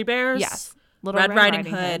and the Three Bears, yes, Red Riding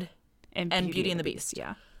Hood, and Beauty and the Beast.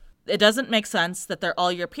 Yeah. It doesn't make sense that they're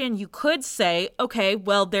all European. You could say, okay,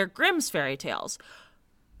 well, they're Grimm's fairy tales,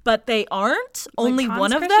 but they aren't. Like only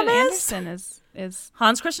one of them Andersen is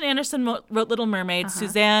Hans Christian Andersen wrote Little Mermaid.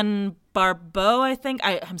 Suzanne Barbeau, I think.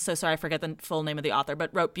 I'm so sorry, I forget the full name of the author, but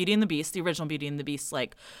wrote Beauty and the Beast, the original Beauty and the Beast,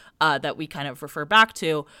 like that we kind of refer back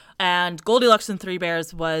to. And Goldilocks and Three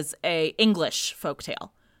Bears was a English folktale.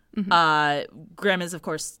 Grimm is, of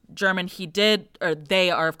course, German.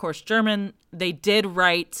 They are, of course, German. They did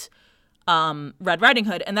write Red Riding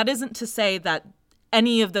Hood, and that isn't to say that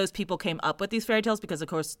any of those people came up with these fairy tales, because, of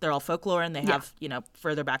course, they're all folklore and they have,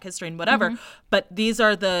 further back history and whatever. But these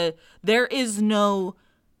are there is no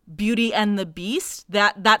Beauty and the Beast.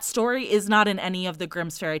 That story is not in any of the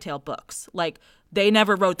Grimm's fairy tale books. Like, they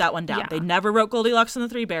never wrote that one down. Yeah. They never wrote Goldilocks and the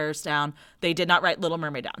Three Bears down. They did not write Little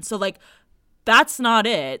Mermaid down. So, like, that's not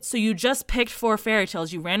it. So you just picked 4 fairy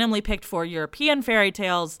tales. You randomly picked 4 European fairy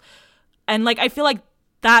tales. And, like, I feel like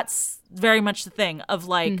that's very much the thing of,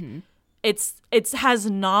 like, it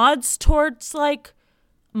has nods towards, like,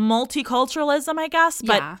 multiculturalism, I guess,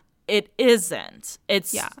 but it isn't.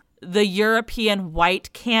 It's the European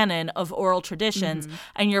white canon of oral traditions,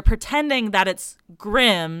 and you're pretending that it's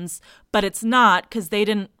Grimm's, but it's not, because they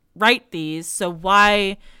didn't write these. So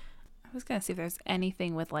why... I was going to see if there's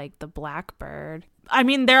anything with, like, the blackbird. I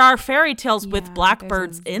mean, there are fairy tales with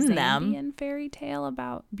blackbirds in them. Zambian fairy tale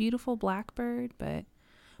about beautiful blackbird, but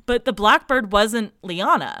the blackbird wasn't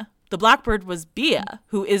Lyanna. The blackbird was Bia,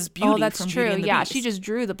 who is Beauty from Beauty and the Beast. Oh, that's true. Yeah, she just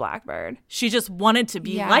drew the blackbird. She just wanted to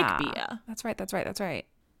be like Bia. That's right.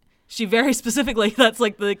 She very specifically, that's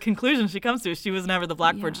like the conclusion she comes to. She was never the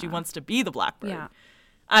blackbird. She wants to be the blackbird. Yeah.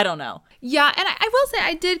 I don't know. Yeah, and I will say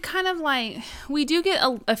I did kind of like, we do get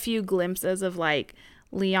a few glimpses of like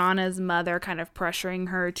Lyanna's mother kind of pressuring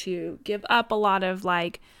her to give up a lot of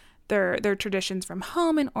like their traditions from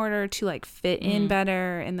home in order to like fit in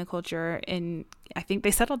better in the culture. And I think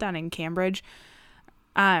they settled down in Cambridge.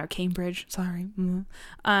 Cambridge, sorry.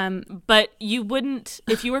 But you wouldn't,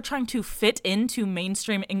 if you were trying to fit into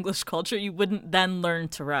mainstream English culture, you wouldn't then learn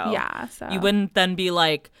tarot. Yeah, so. You wouldn't then be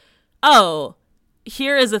like, oh,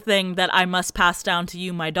 here is a thing that I must pass down to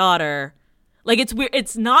you, my daughter. Like, it's weird.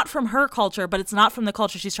 It's not from her culture, but it's not from the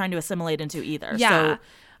culture she's trying to assimilate into either. Yeah. So,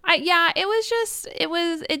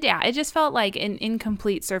 it just felt like an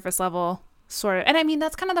incomplete surface level sort of. And I mean,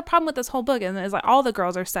 that's kind of the problem with this whole book, and is like all the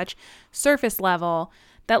girls are such surface level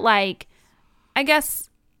that, like, I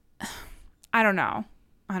guess, I don't know.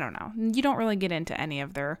 You don't really get into any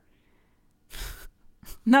of their...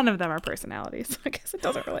 None of them are personalities, so I guess it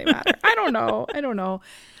doesn't really matter. I don't know.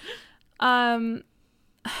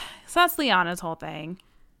 So that's Lyanna's whole thing.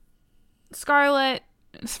 Scarlet,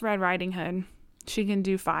 Red Riding Hood, she can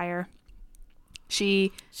do fire.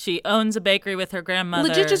 She owns a bakery with her grandmother.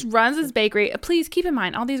 legit just runs this bakery. Please keep in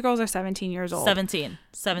mind, all these girls are 17 years old. 17.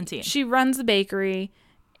 She runs the bakery,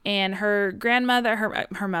 and her grandmother,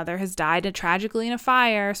 her mother, has died tragically in a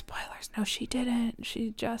fire. Spoilers. No, she didn't.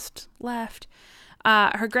 She just left.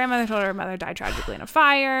 Her grandmother told her mother died tragically in a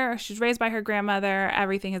fire. She's raised by her grandmother.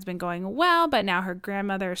 Everything has been going well, but now her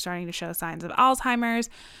grandmother is starting to show signs of Alzheimer's.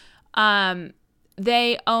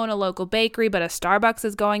 They own a local bakery, but a Starbucks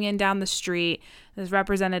is going in down the street. This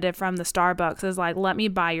representative from the Starbucks is like, let me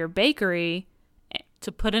buy your bakery.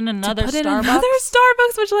 To put in another Starbucks? Another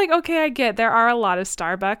Starbucks, which, like, okay, I get. There are a lot of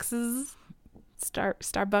Starbuckses.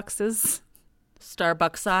 Starbuckses.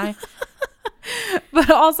 Starbucks-eye.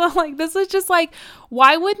 But also, like, this is just like,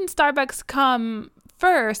 why wouldn't Starbucks come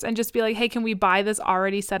first and just be like, hey, can we buy this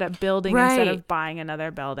already set up building instead of buying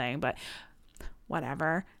another building? But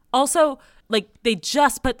whatever. Also, like, they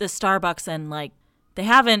just put this Starbucks in, like, they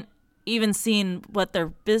haven't even seen what their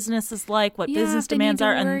business is like, what business demands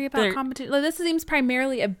are. Worry about competition. Like, this seems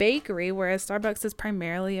primarily a bakery, whereas Starbucks is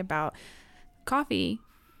primarily about coffee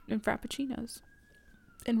and frappuccinos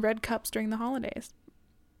and red cups during the holidays.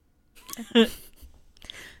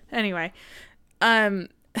 Anyway,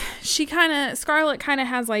 Scarlett kind of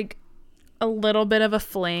has like a little bit of a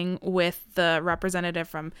fling with the representative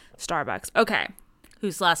from Starbucks. Okay.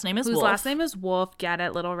 Whose last name is Wolf. Whose last name is Wolf. Get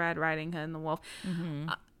it? Little Red Riding Hood and the Wolf. Mm-hmm.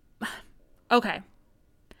 Okay.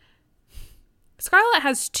 Scarlett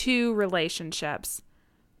has 2 relationships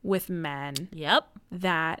with men. Yep.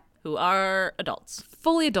 That who are adults.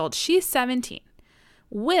 Fully adults. She's 17.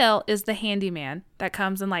 Will is the handyman that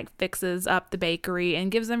comes and like fixes up the bakery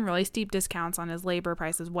and gives them really steep discounts on his labor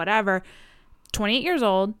prices, whatever. 28 years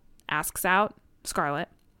old, asks out Scarlett.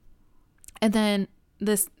 And then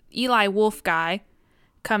this Eli Wolf guy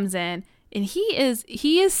comes in, and he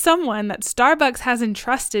is someone that Starbucks has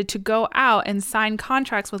entrusted to go out and sign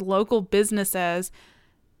contracts with local businesses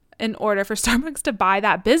in order for Starbucks to buy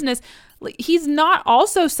that business. Like, he's not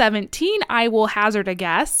also 17, I will hazard a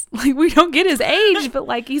guess. Like, we don't get his age, but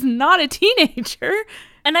like, he's not a teenager.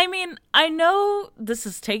 And I mean, I know this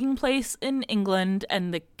is taking place in England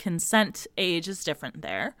and the consent age is different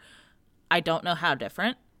there. I don't know how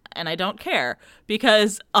different, and I don't care,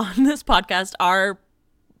 because on this podcast, our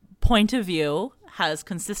point of view has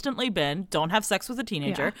consistently been don't have sex with a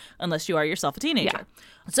teenager unless you are yourself a teenager. Yeah.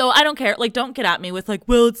 So I don't care. Like, don't get at me with like,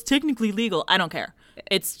 well, it's technically legal. I don't care.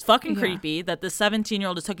 It's fucking creepy that the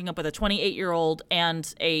 17-year-old is hooking up with a 28-year-old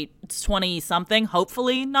and a 20-something,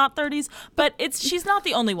 hopefully not 30s. But she's not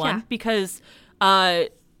the only one because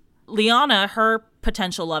Liana, her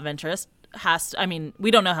potential love interest,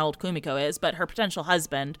 we don't know how old Kumiko is, but her potential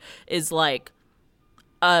husband is like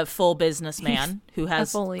a full businessman who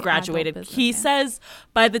has graduated. He says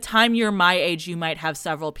by the time you're my age, you might have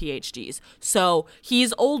several PhDs. So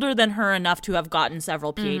he's older than her enough to have gotten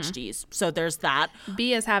several PhDs. So there's that.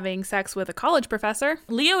 B is having sex with a college professor.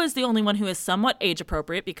 Leo is the only one who is somewhat age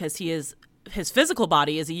appropriate because his physical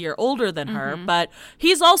body is a year older than her, but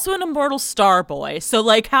he's also an immortal star boy. So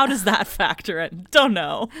like, how does that factor in? Don't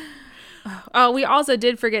know. Oh, we also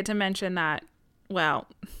did forget to mention that, well,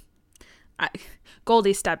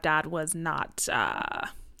 Goldie's stepdad was not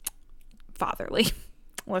fatherly,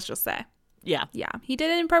 let's just say. Yeah. Yeah. He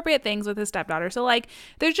did inappropriate things with his stepdaughter. So, like,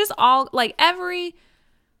 there's just all, like, every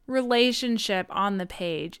relationship on the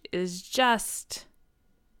page is just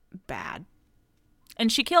bad.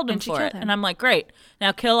 And she killed him for it. And I'm like, great.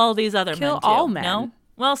 Now kill all these other men, too. Kill all men. No?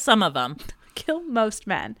 Well, some of them. Kill most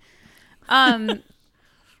men.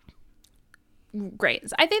 Great.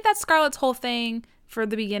 I think that's Scarlett's whole thing. For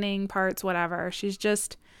the beginning parts, whatever. She's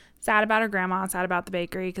just sad about her grandma, sad about the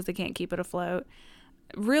bakery because they can't keep it afloat.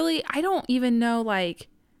 Really, I don't even know, like,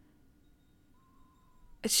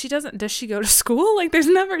 does she go to school? Like,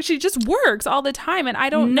 she just works all the time, and I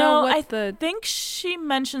don't know what I think she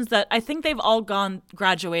mentions that, I think they've all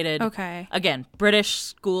graduated. Okay. Again, British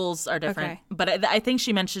schools are different, but I think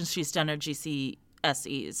she mentions she's done her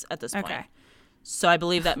GCSEs at this point. Okay. So I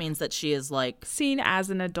believe that means that she is, like, seen as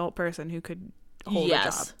an adult person who could hold a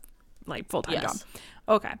job, like full-time job.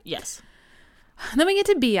 Okay. Yes. Then we get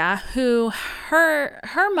to Bia, who her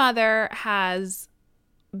mother has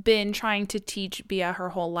been trying to teach Bia her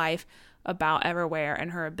whole life about Everware and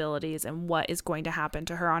her abilities and what is going to happen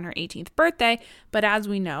to her on her 18th birthday. But as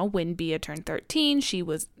we know, when Bia turned 13, she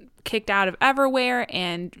was kicked out of Everware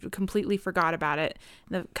and completely forgot about it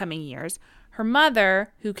in the coming years. Her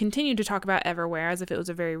mother, who continued to talk about Everware as if it was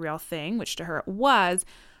a very real thing, which to her it was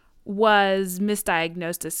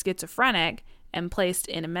misdiagnosed as schizophrenic and placed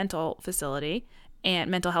in a mental health facility.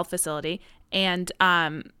 And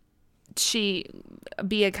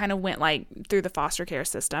Bia kind of went like through the foster care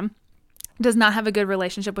system, does not have a good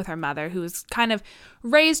relationship with her mother, who's kind of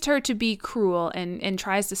raised her to be cruel and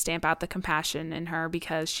tries to stamp out the compassion in her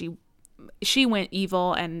because she went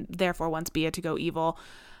evil and therefore wants Bia to go evil.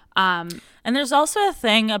 And there's also a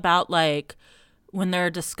thing about like when they're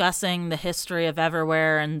discussing the history of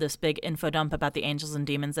Everywhere and this big info dump about the angels and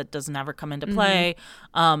demons that doesn't ever come into play.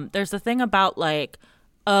 There's a thing about like,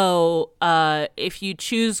 if you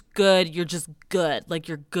choose good, you're just good. Like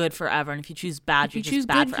you're good forever. And if you choose bad, you're just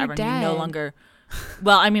bad forever. And you no longer,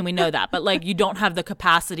 well, I mean, we know that, but like you don't have the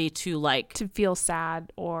capacity to like to feel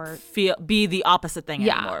sad or be the opposite thing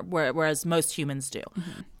anymore. Whereas most humans do.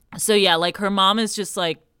 So yeah, like her mom is just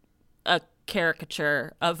like a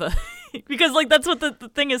caricature of a because like that's what the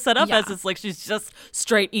thing is set up as. It's like she's just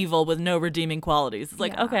straight evil with no redeeming qualities. It's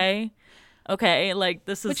like okay, like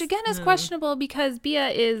this is, which again is questionable because Bia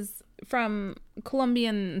is from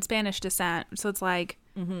Colombian and Spanish descent, so it's like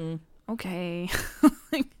okay.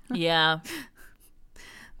 Yeah,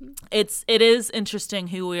 it is interesting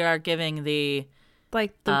who we are giving the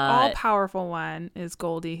like the all powerful one is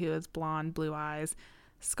Goldie, who has blonde blue eyes.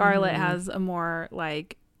 Scarlett has a more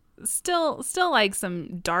like still like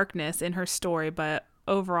some darkness in her story, but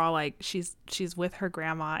overall like she's with her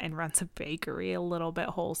grandma and runs a bakery, a little bit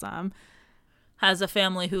wholesome, has a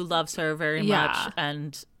family who loves her very much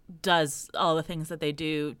and does all the things that they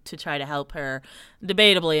do to try to help her,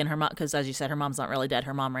 debatably in her mom, because as you said her mom's not really dead,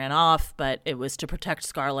 her mom ran off, but it was to protect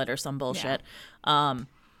Scarlett or some bullshit. And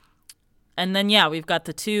then we've got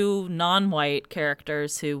the two non-white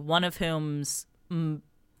characters who one of whom's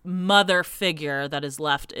mother figure that is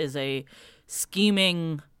left is a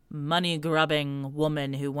scheming, money-grubbing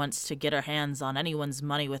woman who wants to get her hands on anyone's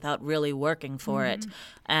money without really working for it.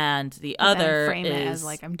 And the other frame is it as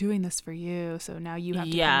like, I'm doing this for you, so now you have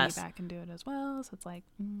to pay me back and do it as well. So it's like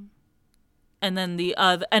and then the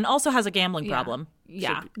other, and also has a gambling problem.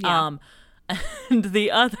 And the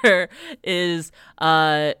other is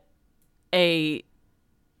a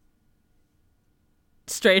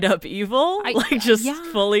straight up evil,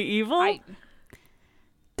 fully evil.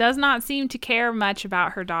 Does not seem to care much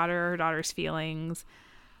about her daughter or her daughter's feelings.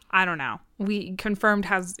 I don't know. We confirmed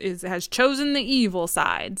has chosen the evil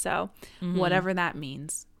side, so whatever that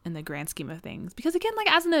means in the grand scheme of things. Because again,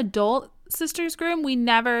 like as an adult Sisters Grimm, we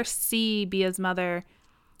never see Bia's mother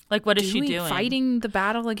like what is she doing? Fighting the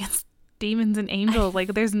battle against demons and angels.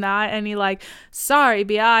 Like there's not any like, sorry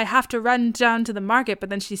Bia, I have to run down to the market, but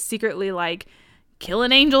then she's secretly like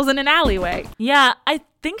killing angels in an alleyway. Yeah, I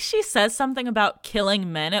think she says something about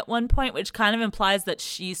killing men at one point, which kind of implies that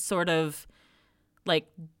she's sort of like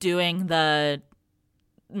doing the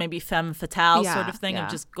maybe femme fatale sort of thing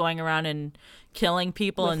of just going around and killing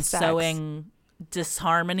people with and sex. Sowing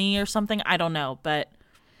disharmony or something. I don't know, but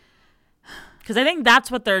because I think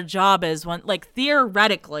that's what their job is. When like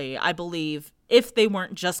theoretically, I believe if they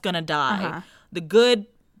weren't just gonna die, the good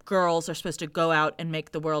girls are supposed to go out and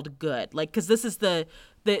make the world good. Like, because this is they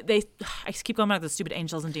I keep going back to the stupid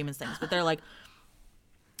angels and demons things, but they're like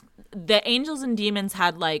the angels and demons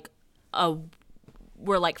had like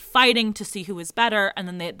were like fighting to see who was better, and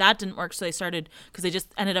then that didn't work, so they started, because they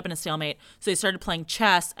just ended up in a stalemate, so they started playing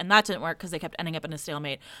chess, and that didn't work because they kept ending up in a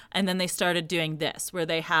stalemate, and then they started doing this where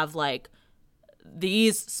they have like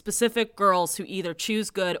these specific girls who either choose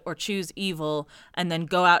good or choose evil and then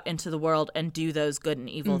go out into the world and do those good and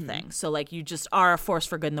evil things. So like you just are a force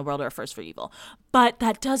for good in the world or a force for evil. But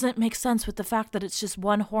that doesn't make sense with the fact that it's just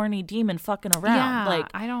one horny demon fucking around. Yeah, like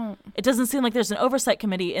I don't. It doesn't seem like there's an oversight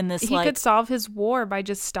committee in this. He could solve his war by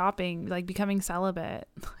just stopping, like becoming celibate.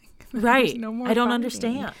 Right. No more I don't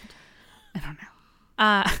understand. I don't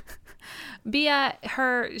know. Bia,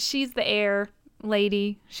 she's the air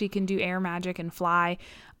lady. She can do air magic and fly,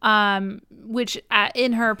 which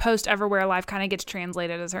in her post Everywhere life kind of gets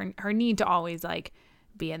translated as her need to always like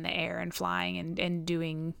be in the air and flying and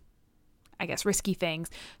doing, I guess, risky things.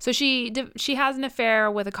 So she has an affair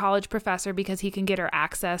with a college professor because he can get her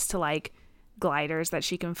access to like gliders that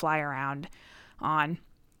she can fly around on.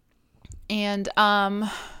 And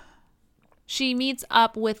she meets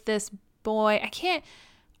up with this boy.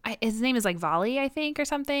 His name is like Volley, I think, or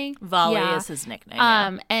something. Volley is his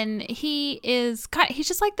nickname. And he's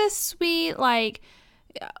just like this sweet, like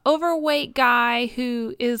overweight guy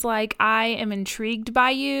who is like, I am intrigued by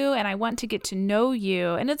you and I want to get to know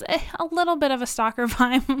you. And it's a little bit of a stalker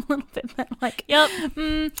vibe, a little bit like, yep.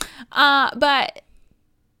 But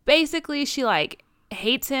basically she like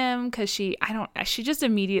hates him because she just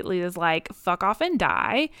immediately is like, fuck off and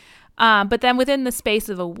die. But then within the space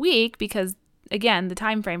of a week, because again, the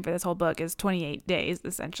time frame for this whole book is 28 days,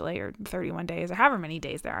 essentially, or 31 days, or however many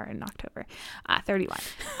days there are in October. 31.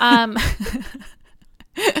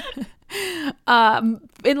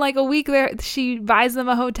 In like a week there, she buys them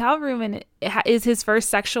a hotel room, and it is his first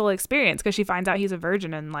sexual experience because she finds out he's a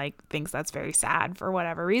virgin and like thinks that's very sad for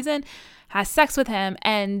whatever reason, has sex with him,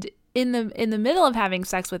 and in the middle of having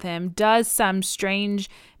sex with him does some strange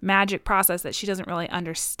magic process that she doesn't really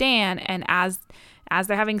understand, and as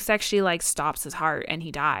they're having sex, she like stops his heart and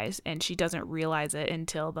he dies, and she doesn't realize it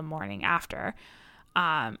until the morning after.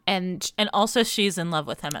 And also she's in love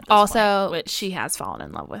with him at this also point, which she has fallen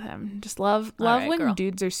in love with him. Just love right, when girl.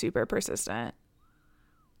 dudes are super persistent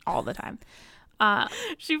all the time.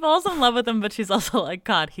 She falls in love with him, but she's also like,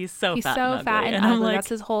 God, he's so He's fat so and fat ugly. and I'm ugly. like, That's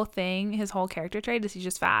his whole thing. His whole character trait is he's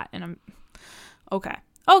just fat. And I'm okay.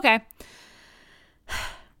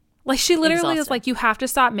 Like she literally is Exhausting. like, you have to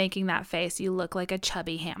stop making that face. You look like a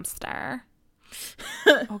chubby hamster.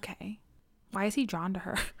 Okay. Why is he drawn to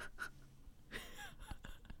her?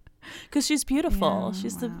 because she's beautiful.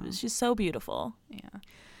 Yeah, she's so beautiful.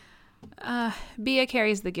 Yeah. Bia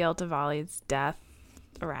carries the guilt of Ollie's death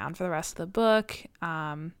around for the rest of the book.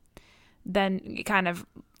 Then kind of,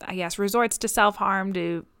 I guess, resorts to self-harm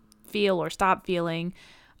to feel or stop feeling.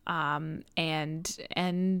 And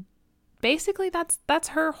basically that's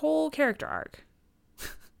her whole character arc.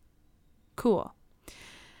 Cool.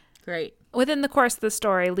 Great. Within the course of the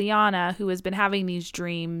story, Liana, who has been having these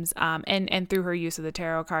dreams, and through her use of the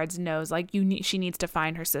tarot cards, knows like she needs to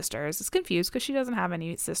find her sisters. Is confused because she doesn't have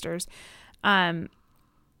any sisters,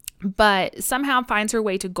 but somehow finds her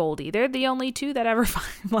way to Goldie. They're the only two that ever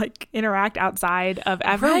interact outside of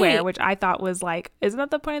Everwhere, Right. which I thought was like, isn't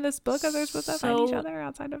that the point of this book? Are they supposed to find each other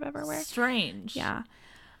outside of Everwhere? Strange. Yeah.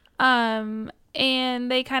 And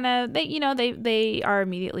they kind of, they are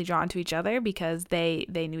immediately drawn to each other because they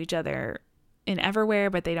knew each other in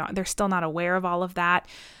Everwhere, but they're still not aware of all of that.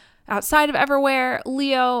 Outside of Everwhere,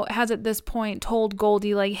 Leo has at this point told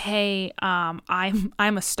Goldie like, hey, I'm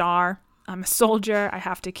a star. I'm a soldier. I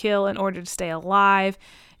have to kill in order to stay alive.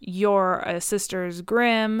 You're a sister's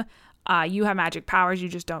Grimm. You have magic powers. You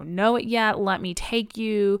just don't know it yet. Let me take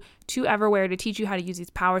you to Everwhere to teach you how to use these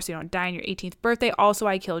powers so you don't die on your 18th birthday. Also,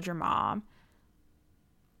 I killed your mom.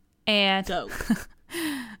 And Dope.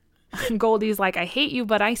 Goldie's like, I hate you,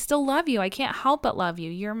 but I still love you. I can't help but love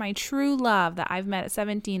you. You're my true love that I've met at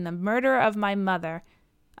 17, the murderer of my mother.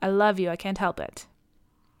 I love you. I can't help it.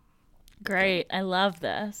 Great. I love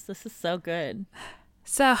this. This is so good.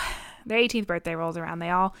 So their 18th birthday rolls around.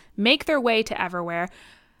 They all make their way to Everwhere.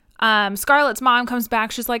 Scarlett's mom comes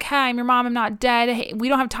back. She's like, hey, I'm your mom. I'm not dead. Hey, we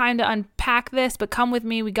don't have time to unpack this, but come with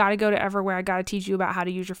me. We got to go to Everwhere. I got to teach you about how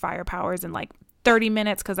to use your fire powers in like 30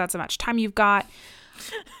 minutes because that's how much time you've got.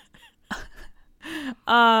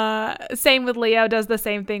 Same with Leo, does the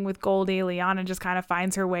same thing with Goldie. Liana just kind of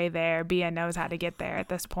finds her way there. Bia knows how to get there at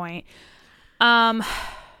this point.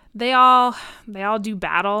 They all do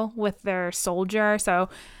battle with their soldier. So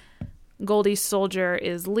Goldie's soldier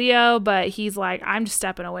is Leo, but he's like, I'm just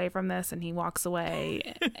stepping away from this, and he walks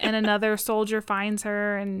away. And another soldier finds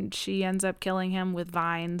her, and she ends up killing him with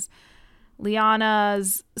vines.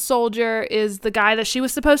 Liana's soldier is the guy that she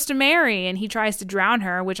was supposed to marry, and he tries to drown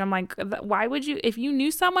her, which I'm like, why would you, if you knew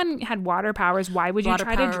someone had water powers, why would you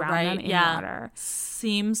try to drown them in water?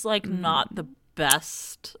 Seems like not the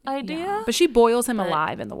best idea. Yeah. But she boils him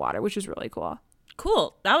alive in the water, which is really cool.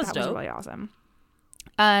 Cool. That was That dope. was really awesome.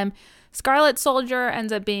 Scarlet Soldier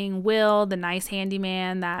ends up being Will, the nice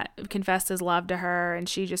handyman that confessed his love to her, and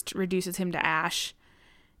she just reduces him to ash.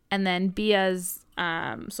 And then Bia's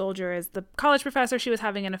soldier is the college professor she was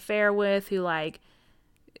having an affair with, who like,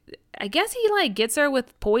 I guess he like gets her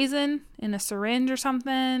with poison in a syringe or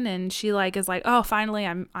something, and she like is like, oh, finally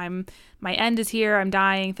I'm my end is here, I'm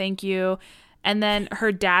dying, thank you. And then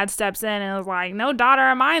her dad steps in and is like, no daughter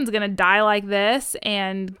of mine's gonna die like this,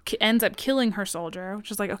 and ends up killing her soldier,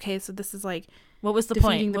 which is like, okay, so this is like, what was the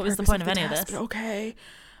point? What was the point of any of this? Okay.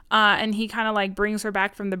 And he kind of like brings her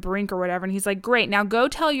back from the brink or whatever. And he's like, great, now go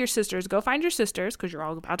tell your sisters, go find your sisters, because you're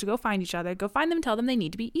all about to go find each other. Go find them and tell them they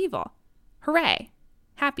need to be evil. Hooray.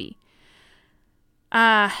 Happy.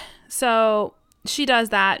 So she does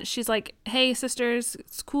that. She's like, hey, sisters,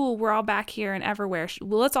 it's cool. We're all back here in Everwhere.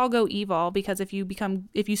 Well, let's all go evil, because if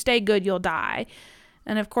you stay good, you'll die.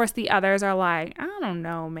 And of course, the others are like, I don't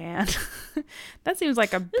know, man. That seems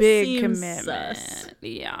like a big commitment. Sus.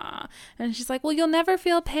 Yeah. And she's like, well, you'll never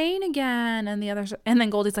feel pain again. And the others, and then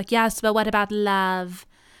Goldie's like, yes, but what about love?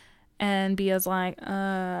 And Bia's like,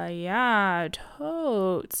 yeah,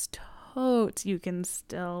 totes, you can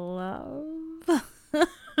still love.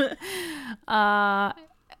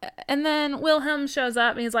 And then Wilhelm shows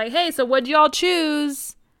up and he's like, hey, so what'd y'all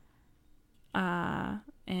choose?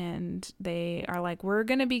 And they are like, we're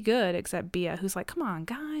going to be good, except Bia, who's like, come on,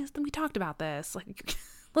 guys, we talked about this. Like,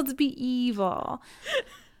 let's be evil.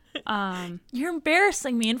 You're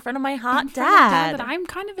embarrassing me in front of my hot dad that I'm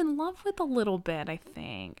kind of in love with a little bit, I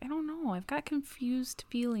think. I don't know. I've got confused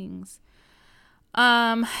feelings.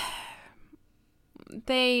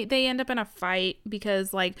 They end up in a fight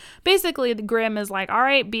because, like, basically Grimm is like, all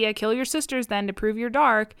right, Bia, kill your sisters then to prove you're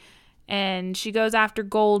dark. And she goes after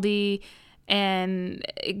Goldie, and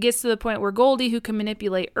it gets to the point where Goldie, who can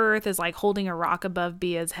manipulate Earth, is like holding a rock above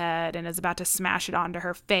Bia's head and is about to smash it onto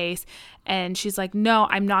her face. And she's like, no,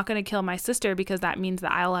 I'm not going to kill my sister because that means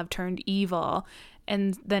that I'll have turned evil.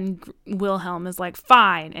 And then Wilhelm is like,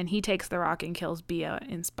 fine. And he takes the rock and kills Bia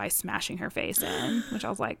by smashing her face in, which I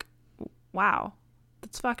was like, wow,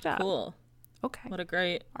 that's fucked up. Cool. Okay. What a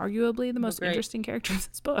great. Arguably the most interesting character in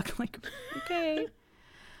this book. Like, okay.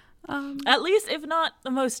 At least, if not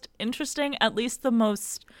the most interesting, at least the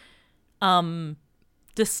most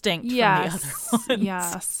distinct from the other ones.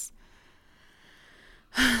 Yes.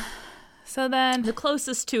 So then the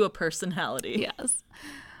closest to a personality. Yes.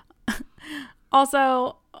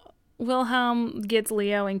 Also, Wilhelm gets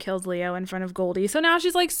Leo and kills Leo in front of Goldie. So now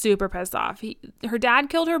she's like super pissed off. Her dad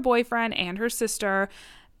killed her boyfriend and her sister,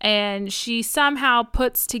 and she somehow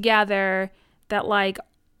puts together that like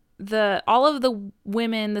all of the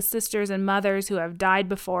women, the sisters and mothers who have died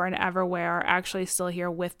before in Everwhere are actually still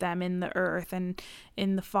here with them in the earth and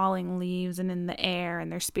in the falling leaves and in the air,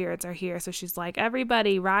 and their spirits are here. So she's like,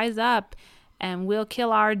 everybody rise up and we'll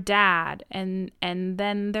kill our dad. And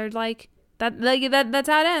then they're like, that's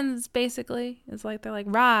how it ends, basically. It's like, they're like,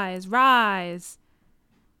 rise, rise.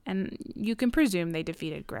 And you can presume they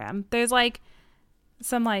defeated Grimm. There's like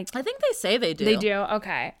some like, I think they say they do. They do?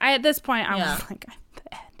 Okay. At this point, I was like,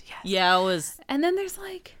 the end. Yes. Yeah, it was. And then there's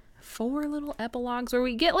like 4 little epilogues where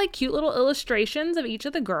we get like cute little illustrations of each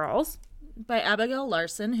of the girls by Abigail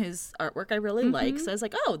Larson, whose artwork I really like. So I was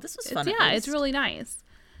like, oh, this was fun. It's really nice.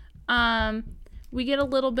 We get a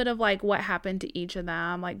little bit of like what happened to each of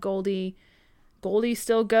them. Like Goldie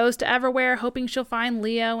still goes to Everwhere hoping she'll find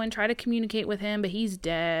Leo and try to communicate with him, but he's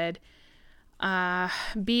dead.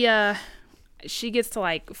 Bia, she gets to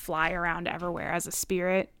like fly around Everwhere as a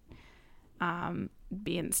spirit.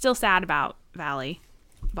 Being still sad about Bali,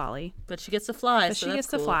 but she gets to fly. But she gets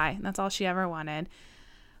to fly. That's all she ever wanted.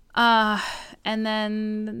 And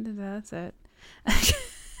then that's it. I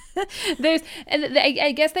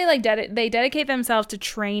guess they like they dedicate themselves to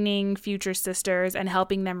training future sisters and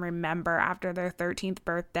helping them remember after their 13th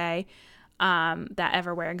birthday that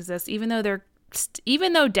Everwhere exists, even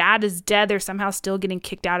though dad is dead, they're somehow still getting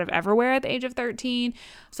kicked out of Everwhere at the age of 13.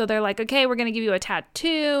 So they're like, okay, we're going to give you a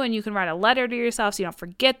tattoo and you can write a letter to yourself so you don't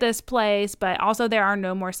forget this place. But also there are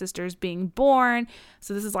no more sisters being born.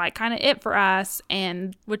 So this is like kind of it for us.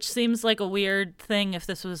 And which seems like a weird thing if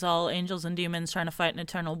this was all angels and demons trying to fight an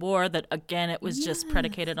eternal war, that again, it was just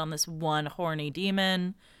predicated on this one horny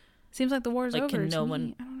demon. Seems like the war's like, over. I don't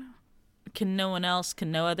know. Can no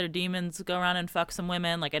other demons go around and fuck some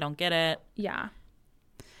women? Like, I don't get it. Yeah.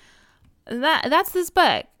 That's this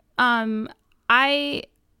book. I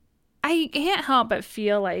can't help but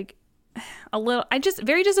feel like I'm just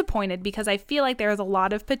very disappointed because I feel like there's a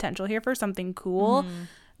lot of potential here for something cool.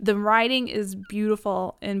 The writing is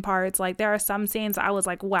beautiful in parts. Like there are some scenes I was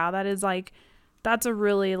like, wow, that's a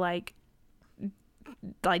really like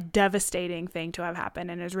devastating thing to have happened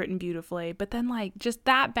and is written beautifully. But then like just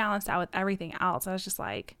that balanced out with everything else, I was just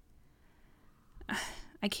like,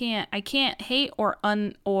 I can't hate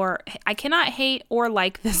I cannot hate or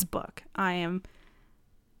like this book. I am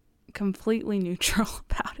completely neutral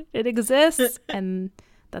about it. It exists and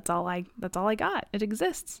that's all I got. It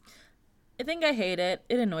exists. I think I hate it.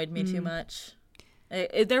 It annoyed me too much.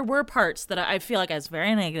 There were parts that I feel like I was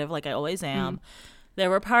very negative, like I always am. There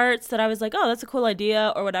were parts that I was like, oh, that's a cool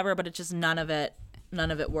idea or whatever, but it just none of it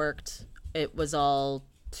worked. It was all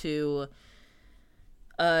too,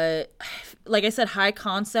 like I said, high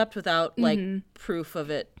concept without like proof of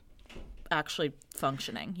it actually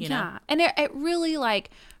functioning, you know? Yeah. And it really, like,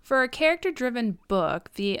 for a character-driven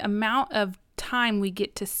book, the amount of time we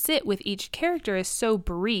get to sit with each character is so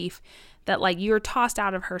brief that, like, you're tossed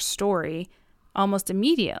out of her story almost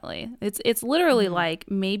immediately. It's literally like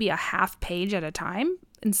maybe a half page at a time,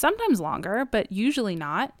 and sometimes longer, but usually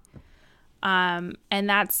not. And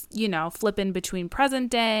that's, you know, flipping between present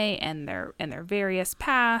day and their various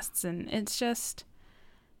pasts, and it's a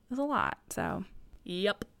lot. So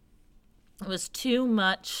yep, it was too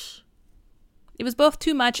much. It was both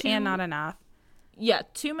too much and not enough. Yeah,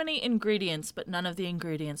 too many ingredients, but none of the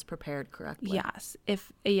ingredients prepared correctly.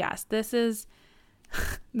 Yes. This is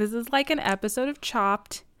like an episode of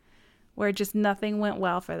Chopped where just nothing went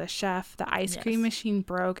well for the chef. The ice cream machine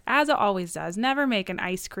broke, as it always does. Never make an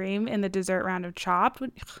ice cream in the dessert round of Chopped.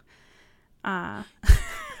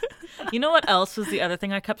 You know what else was the other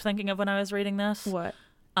thing I kept thinking of when I was reading this? What?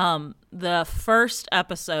 The first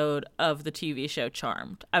episode of the TV show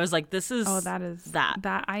Charmed. I was like, this is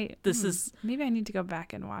maybe I need to go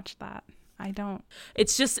back and watch that. I don't.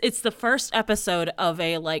 It's the first episode of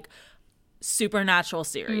a like supernatural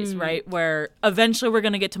series, right? Where eventually we're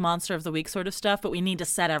going to get to Monster of the Week sort of stuff, but we need to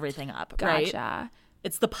set everything up, right? Gotcha.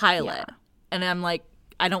 It's the pilot. Yeah. And I'm like,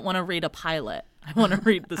 I don't want to read a pilot. I want to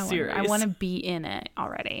read the series. I want to be in it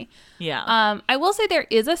already. Yeah. I will say there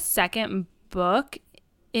is a second book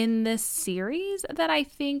in this series that I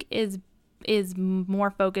think is more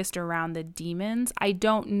focused around the demons. I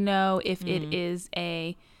don't know if it is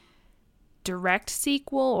a direct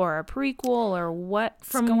sequel or a prequel or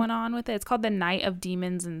what's going on with it. It's called The Night of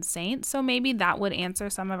Demons and Saints, so maybe that would answer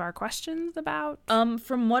some of our questions about.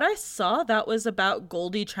 From what I saw, that was about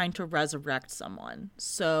Goldie trying to resurrect someone.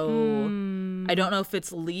 So I don't know if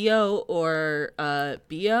it's Leo or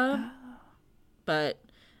Bia, but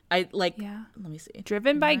I like. Yeah. Let me see.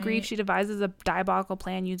 Driven by grief, she devises a diabolical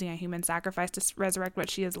plan using a human sacrifice to resurrect what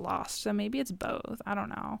she has lost. So maybe it's both. I don't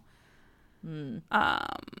know.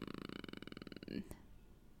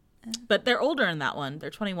 But they're older in that one.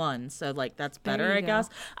 They're 21, so like that's better, I guess.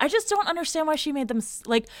 I just don't understand why she made them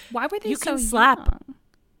like. Why were they you so can slap young?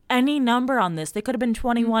 any number on this. They could have been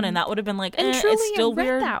 21, and that would have been like. And truly, it's still it read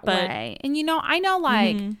weird that but way. And I know,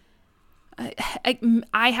 like.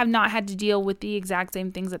 I have not had to deal with the exact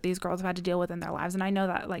same things that these girls have had to deal with in their lives, and I know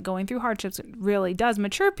that like going through hardships really does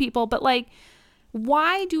mature people. But like,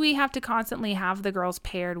 why do we have to constantly have the girls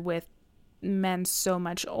paired with men so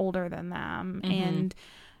much older than them and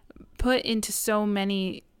put into so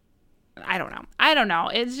many? I don't know.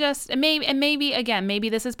 It's just maybe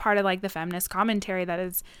this is part of like the feminist commentary that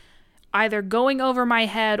is either going over my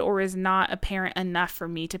head or is not apparent enough for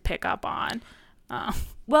me to pick up on.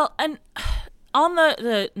 Well, and on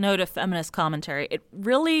the note of feminist commentary, it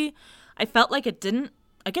really, I felt like it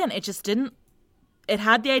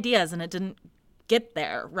had the ideas and it didn't get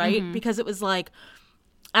there, right? Because it was like,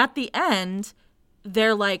 at the end,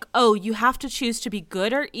 they're like, oh, you have to choose to be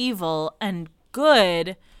good or evil, and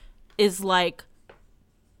good is like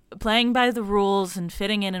playing by the rules and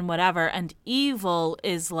fitting in and whatever, and evil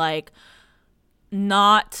is like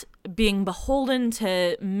not being beholden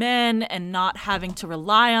to men and not having to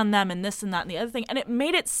rely on them and this and that and the other thing. And it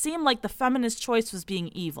made it seem like the feminist choice was being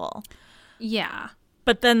evil. Yeah.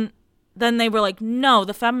 But then they were like, no,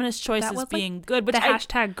 the feminist choice is being like good. Which the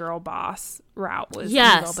hashtag girl boss route was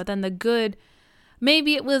evil. But then the good,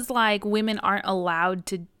 maybe it was like women aren't allowed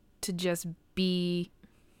to just be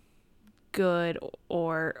good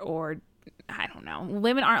or I don't know.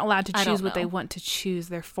 Women aren't allowed to choose what they want to choose.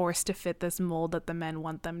 They're forced to fit this mold that the men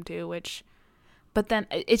want them to, but then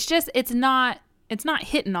it's not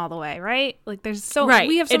hitting all the way, right? Like we have so many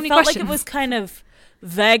questions. It felt like it was kind of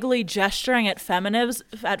vaguely gesturing at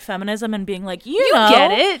feminism and being like, you know,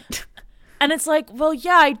 get it. And it's like, well,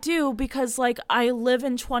 yeah, I do, because like I live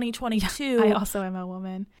in 2022. Yeah, I also am a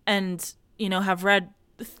woman. And, have read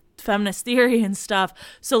feminist theory and stuff.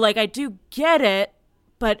 So like I do get it.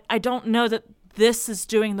 But I don't know that this is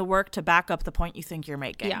doing the work to back up the point you think you're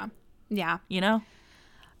making. Yeah. Yeah.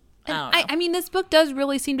 I mean, this book does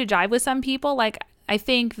really seem to jive with some people. Like, I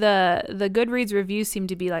think the Goodreads reviews seem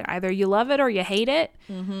to be like either you love it or you hate it.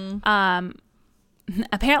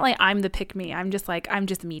 Apparently, I'm the pick-me. I'm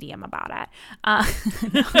just medium about it.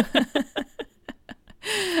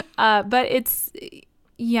 But it's,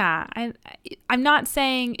 yeah. I'm not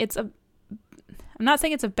saying it's a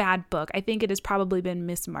bad book. I think it has probably been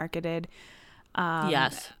mismarketed,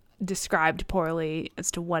 described poorly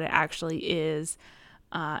as to what it actually is,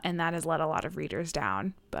 and that has let a lot of readers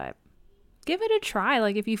down. But give it a try.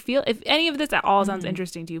 Like if any of this at all sounds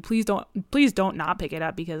interesting to you, please don't not pick it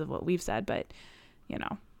up because of what we've said. But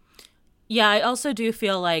Yeah, I also do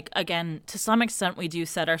feel like, again, to some extent, we do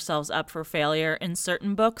set ourselves up for failure in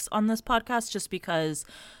certain books on this podcast, just because.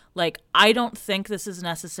 Like, I don't think this is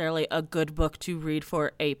necessarily a good book to read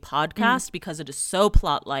for a podcast because it is so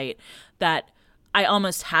plot light that I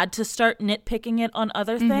almost had to start nitpicking it on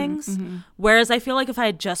other things. Whereas I feel like if I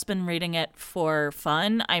had just been reading it for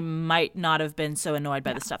fun, I might not have been so annoyed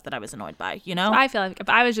by the stuff that I was annoyed by, So I feel like if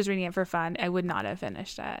I was just reading it for fun, I would not have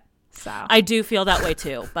finished it. So I do feel that way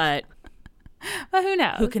too, but who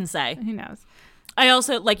knows? Who can say? Who knows? I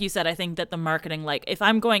also, like you said, I think that the marketing, like if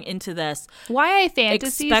I'm going into this, YA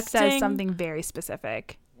fantasy says expecting- something very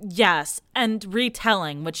specific. yes, and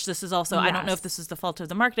retelling, which this is also, I don't know Yes. if this is the fault of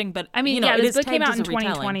the marketing, but I mean, you know, yeah, it this is book came tagged out as in a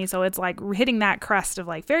retelling. 2020, so it's like hitting that crest of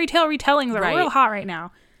like fairy tale retellings are Right. real hot right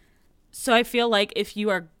now. So I feel like if you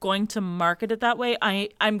are going to market it that way,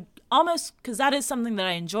 I'm almost, because that is something that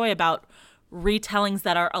I enjoy about retellings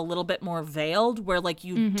that are a little bit more veiled, where like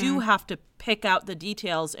you do have to pick out the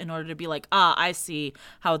details in order to be like, I see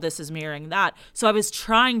how this is mirroring that. So I was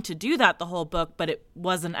trying to do that the whole book, but it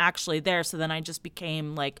wasn't actually there. So then I just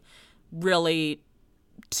became like really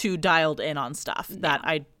too dialed in on stuff that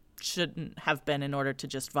I shouldn't have been in order to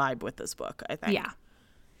just vibe with this book, I think.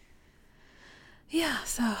 Yeah,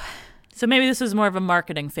 So maybe this was more of a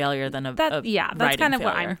marketing failure than a that's writing kind of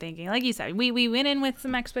what failure. I'm thinking. Like you said, we went in with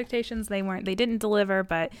some expectations. They didn't deliver,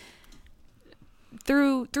 but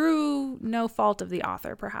through no fault of the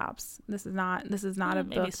author, perhaps. This is not a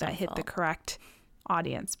maybe book some that hit the fault. correct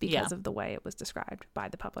audience because Yeah. of the way it was described by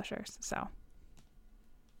the publishers. So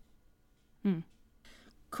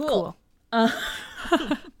Cool.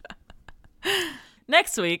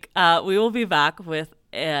 Next week, we will be back with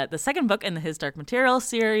the second book in the His Dark Materials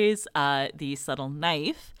series, The Subtle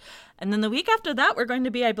Knife. And then the week after that, we're going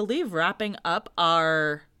to be, I believe, wrapping up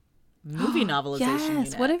our movie novelization yes,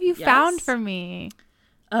 unit. what have you Yes? found for me?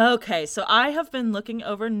 Okay, so I have been looking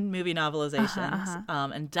over movie novelizations,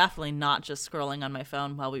 and definitely not just scrolling on my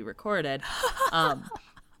phone while we recorded.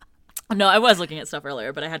 No, I was looking at stuff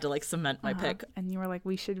earlier, but I had to like cement my pick. And you were like,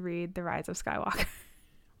 we should read The Rise of Skywalker.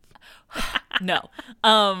 No,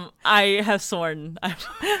 I have sworn. That's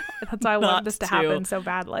why I Not want this to to. happen so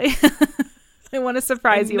badly. I want to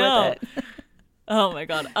surprise you know. with it. Oh my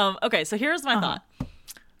god. Okay, so here's my thought.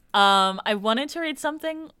 I wanted to read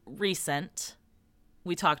something recent.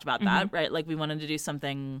 We talked about that, right? Like we wanted to do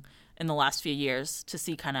something in the last few years to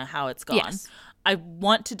see kind of how it's gone. Yes. I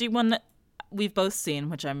want to do one that we've both seen,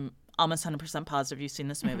 which I'm almost 100% positive you've seen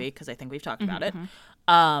this movie because I think we've talked about it.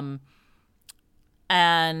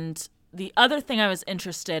 And the other thing I was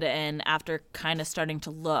interested in after kind of starting to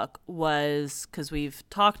look was because we've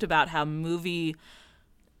talked about how movie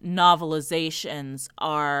novelizations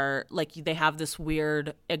are like they have this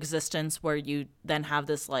weird existence where you then have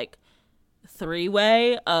this like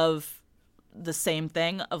three-way of the same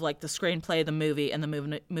thing of like the screenplay, the movie, and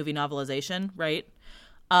the movie novelization, right?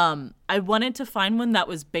 I wanted to find one that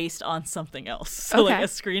was based on something else. So like Okay. a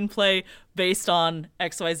screenplay based on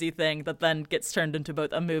XYZ thing that then gets turned into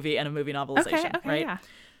both a movie and a movie novelization, Okay, right? yeah.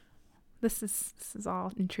 This is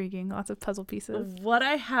all intriguing. Lots of puzzle pieces. What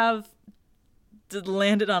I have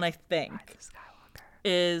landed on, I think, Rise of Skywalker.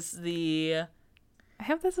 is the... I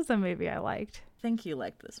hope this is a movie I liked. I think you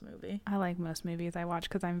liked this movie. I like most movies I watch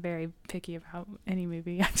because I'm very picky about any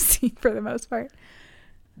movie I've seen for the most part.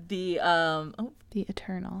 The The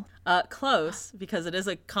Eternal. close, because it is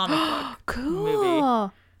a comic book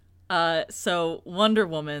Cool. movie. So Wonder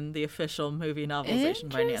Woman, the official movie novelization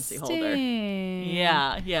by Nancy Holder. Interesting.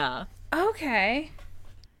 Yeah. Okay.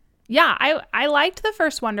 Yeah, I liked the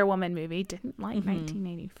first Wonder Woman movie. Didn't like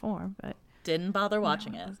 1984, but Didn't bother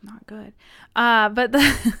watching it it. was not good. But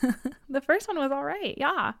the the first one was all right.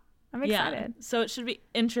 Yeah, I'm excited. Yeah. So it should be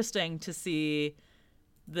interesting to see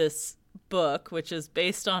this book, which is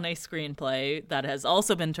based on a screenplay that has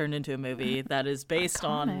also been turned into a movie that is based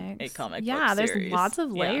on a Comics. comic Yeah, book there's series. lots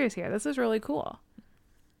of Yeah. layers here. This is really cool.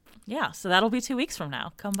 Yeah, so that'll be 2 weeks from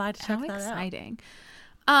now. Come by to check How that out. exciting.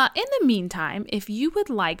 In the meantime, if you would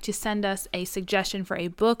like to send us a suggestion for a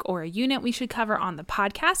book or a unit we should cover on the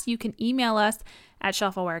podcast, you can email us at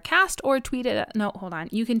shelfawarecast or tweet it.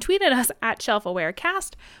 You can tweet at us at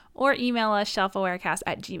shelfawarecast or email us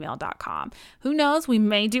shelfawarecast@gmail.com. Who knows? We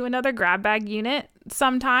may do another grab bag unit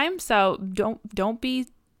sometime. So don't be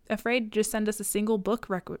afraid to just send us a single book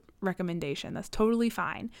recommendation. That's totally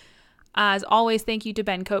fine. As always, thank you to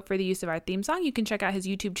Ben Cope for the use of our theme song. You can check out his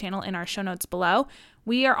YouTube channel in our show notes below.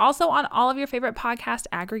 We are also on all of your favorite podcast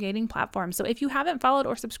aggregating platforms. So if you haven't followed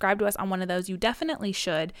or subscribed to us on one of those, you definitely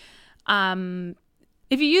should.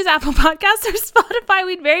 If you use Apple Podcasts or Spotify,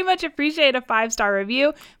 we'd very much appreciate a 5-star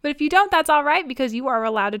review. But if you don't, that's all right because you are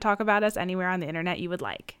allowed to talk about us anywhere on the internet you would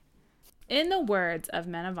like. In the words of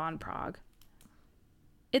Mena von Prague,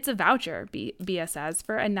 it's a voucher, Bia says,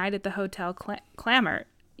 for a night at the Hotel Clamor.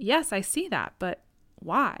 Yes, I see that, but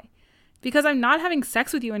why? Because I'm not having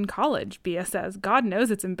sex with you in college, Bia says. God knows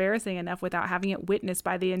it's embarrassing enough without having it witnessed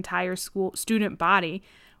by the entire school student body.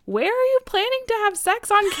 Where are you planning to have sex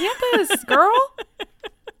on campus, girl?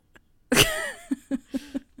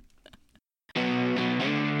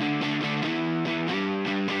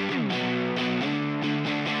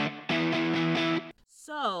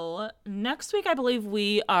 next week, I believe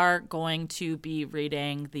we are going to be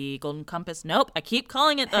reading the Golden Compass. Nope, I keep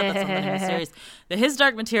calling it that. That's not the name of the series. The His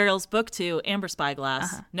Dark Materials, Book 2, Amber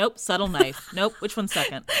Spyglass. Nope, Subtle Knife. Nope, which one's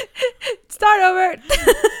second? Start over.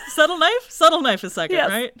 Subtle Knife? Subtle Knife is second, Yes.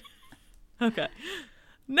 right? Okay.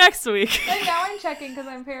 Next week. And now I'm checking because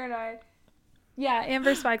I'm paranoid. Yeah,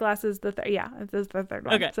 Amber Spyglass is the third. Yeah, it's the third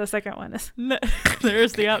one. Okay. So the second one is.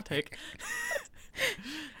 There's the outtake.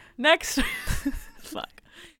 Next